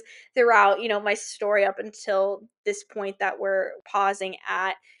times throughout, my story up until this point that we're pausing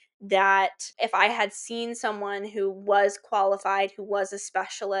at, that if I had seen someone who was qualified, who was a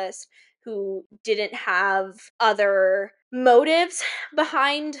specialist, who didn't have other motives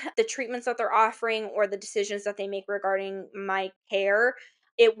behind the treatments that they're offering or the decisions that they make regarding my care,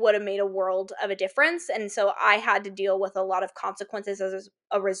 it would have made a world of a difference. And so I had to deal with a lot of consequences as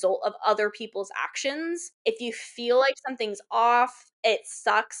a result of other people's actions. If you feel like something's off, it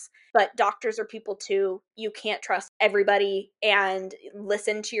sucks, but doctors are people too. You can't trust everybody, and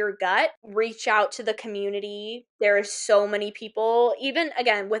listen to your gut. Reach out to the community. There are so many people, even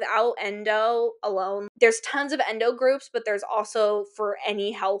again, without endo alone. There's tons of endo groups, but there's also, for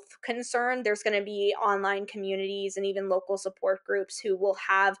any health concern, there's going to be online communities and even local support groups who will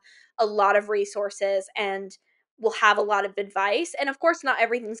have a lot of resources and will have a lot of advice. And of course, not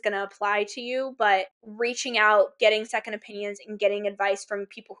everything's going to apply to you, but reaching out, getting second opinions, and getting advice from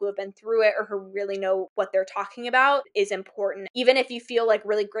people who have been through it or who really know what they're talking about is important. Even if you feel like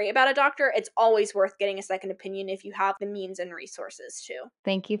really great about a doctor, it's always worth getting a second opinion if you have the means and resources to.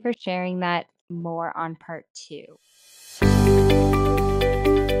 Thank you for sharing that. More on part 2.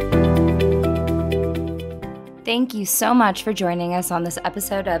 Thank you so much for joining us on this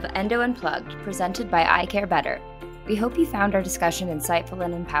episode of Endo Unplugged, presented by I Care Better. We hope you found our discussion insightful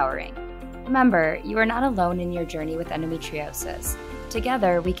and empowering. Remember, you are not alone in your journey with endometriosis.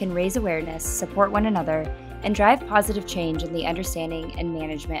 Together, we can raise awareness, support one another, and drive positive change in the understanding and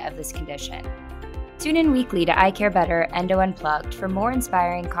management of this condition. Tune in weekly to I Care Better Endo Unplugged for more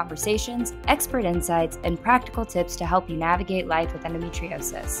inspiring conversations, expert insights, and practical tips to help you navigate life with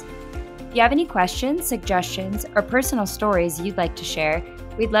endometriosis. If you have any questions, suggestions, or personal stories you'd like to share,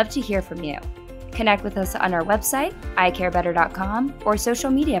 we'd love to hear from you. Connect with us on our website, icarebetter.com, or social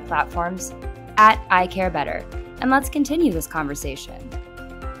media platforms at icarebetter, and let's continue this conversation.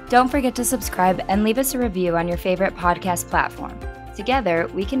 Don't forget to subscribe and leave us a review on your favorite podcast platform. Together,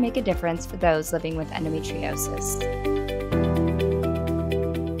 we can make a difference for those living with endometriosis.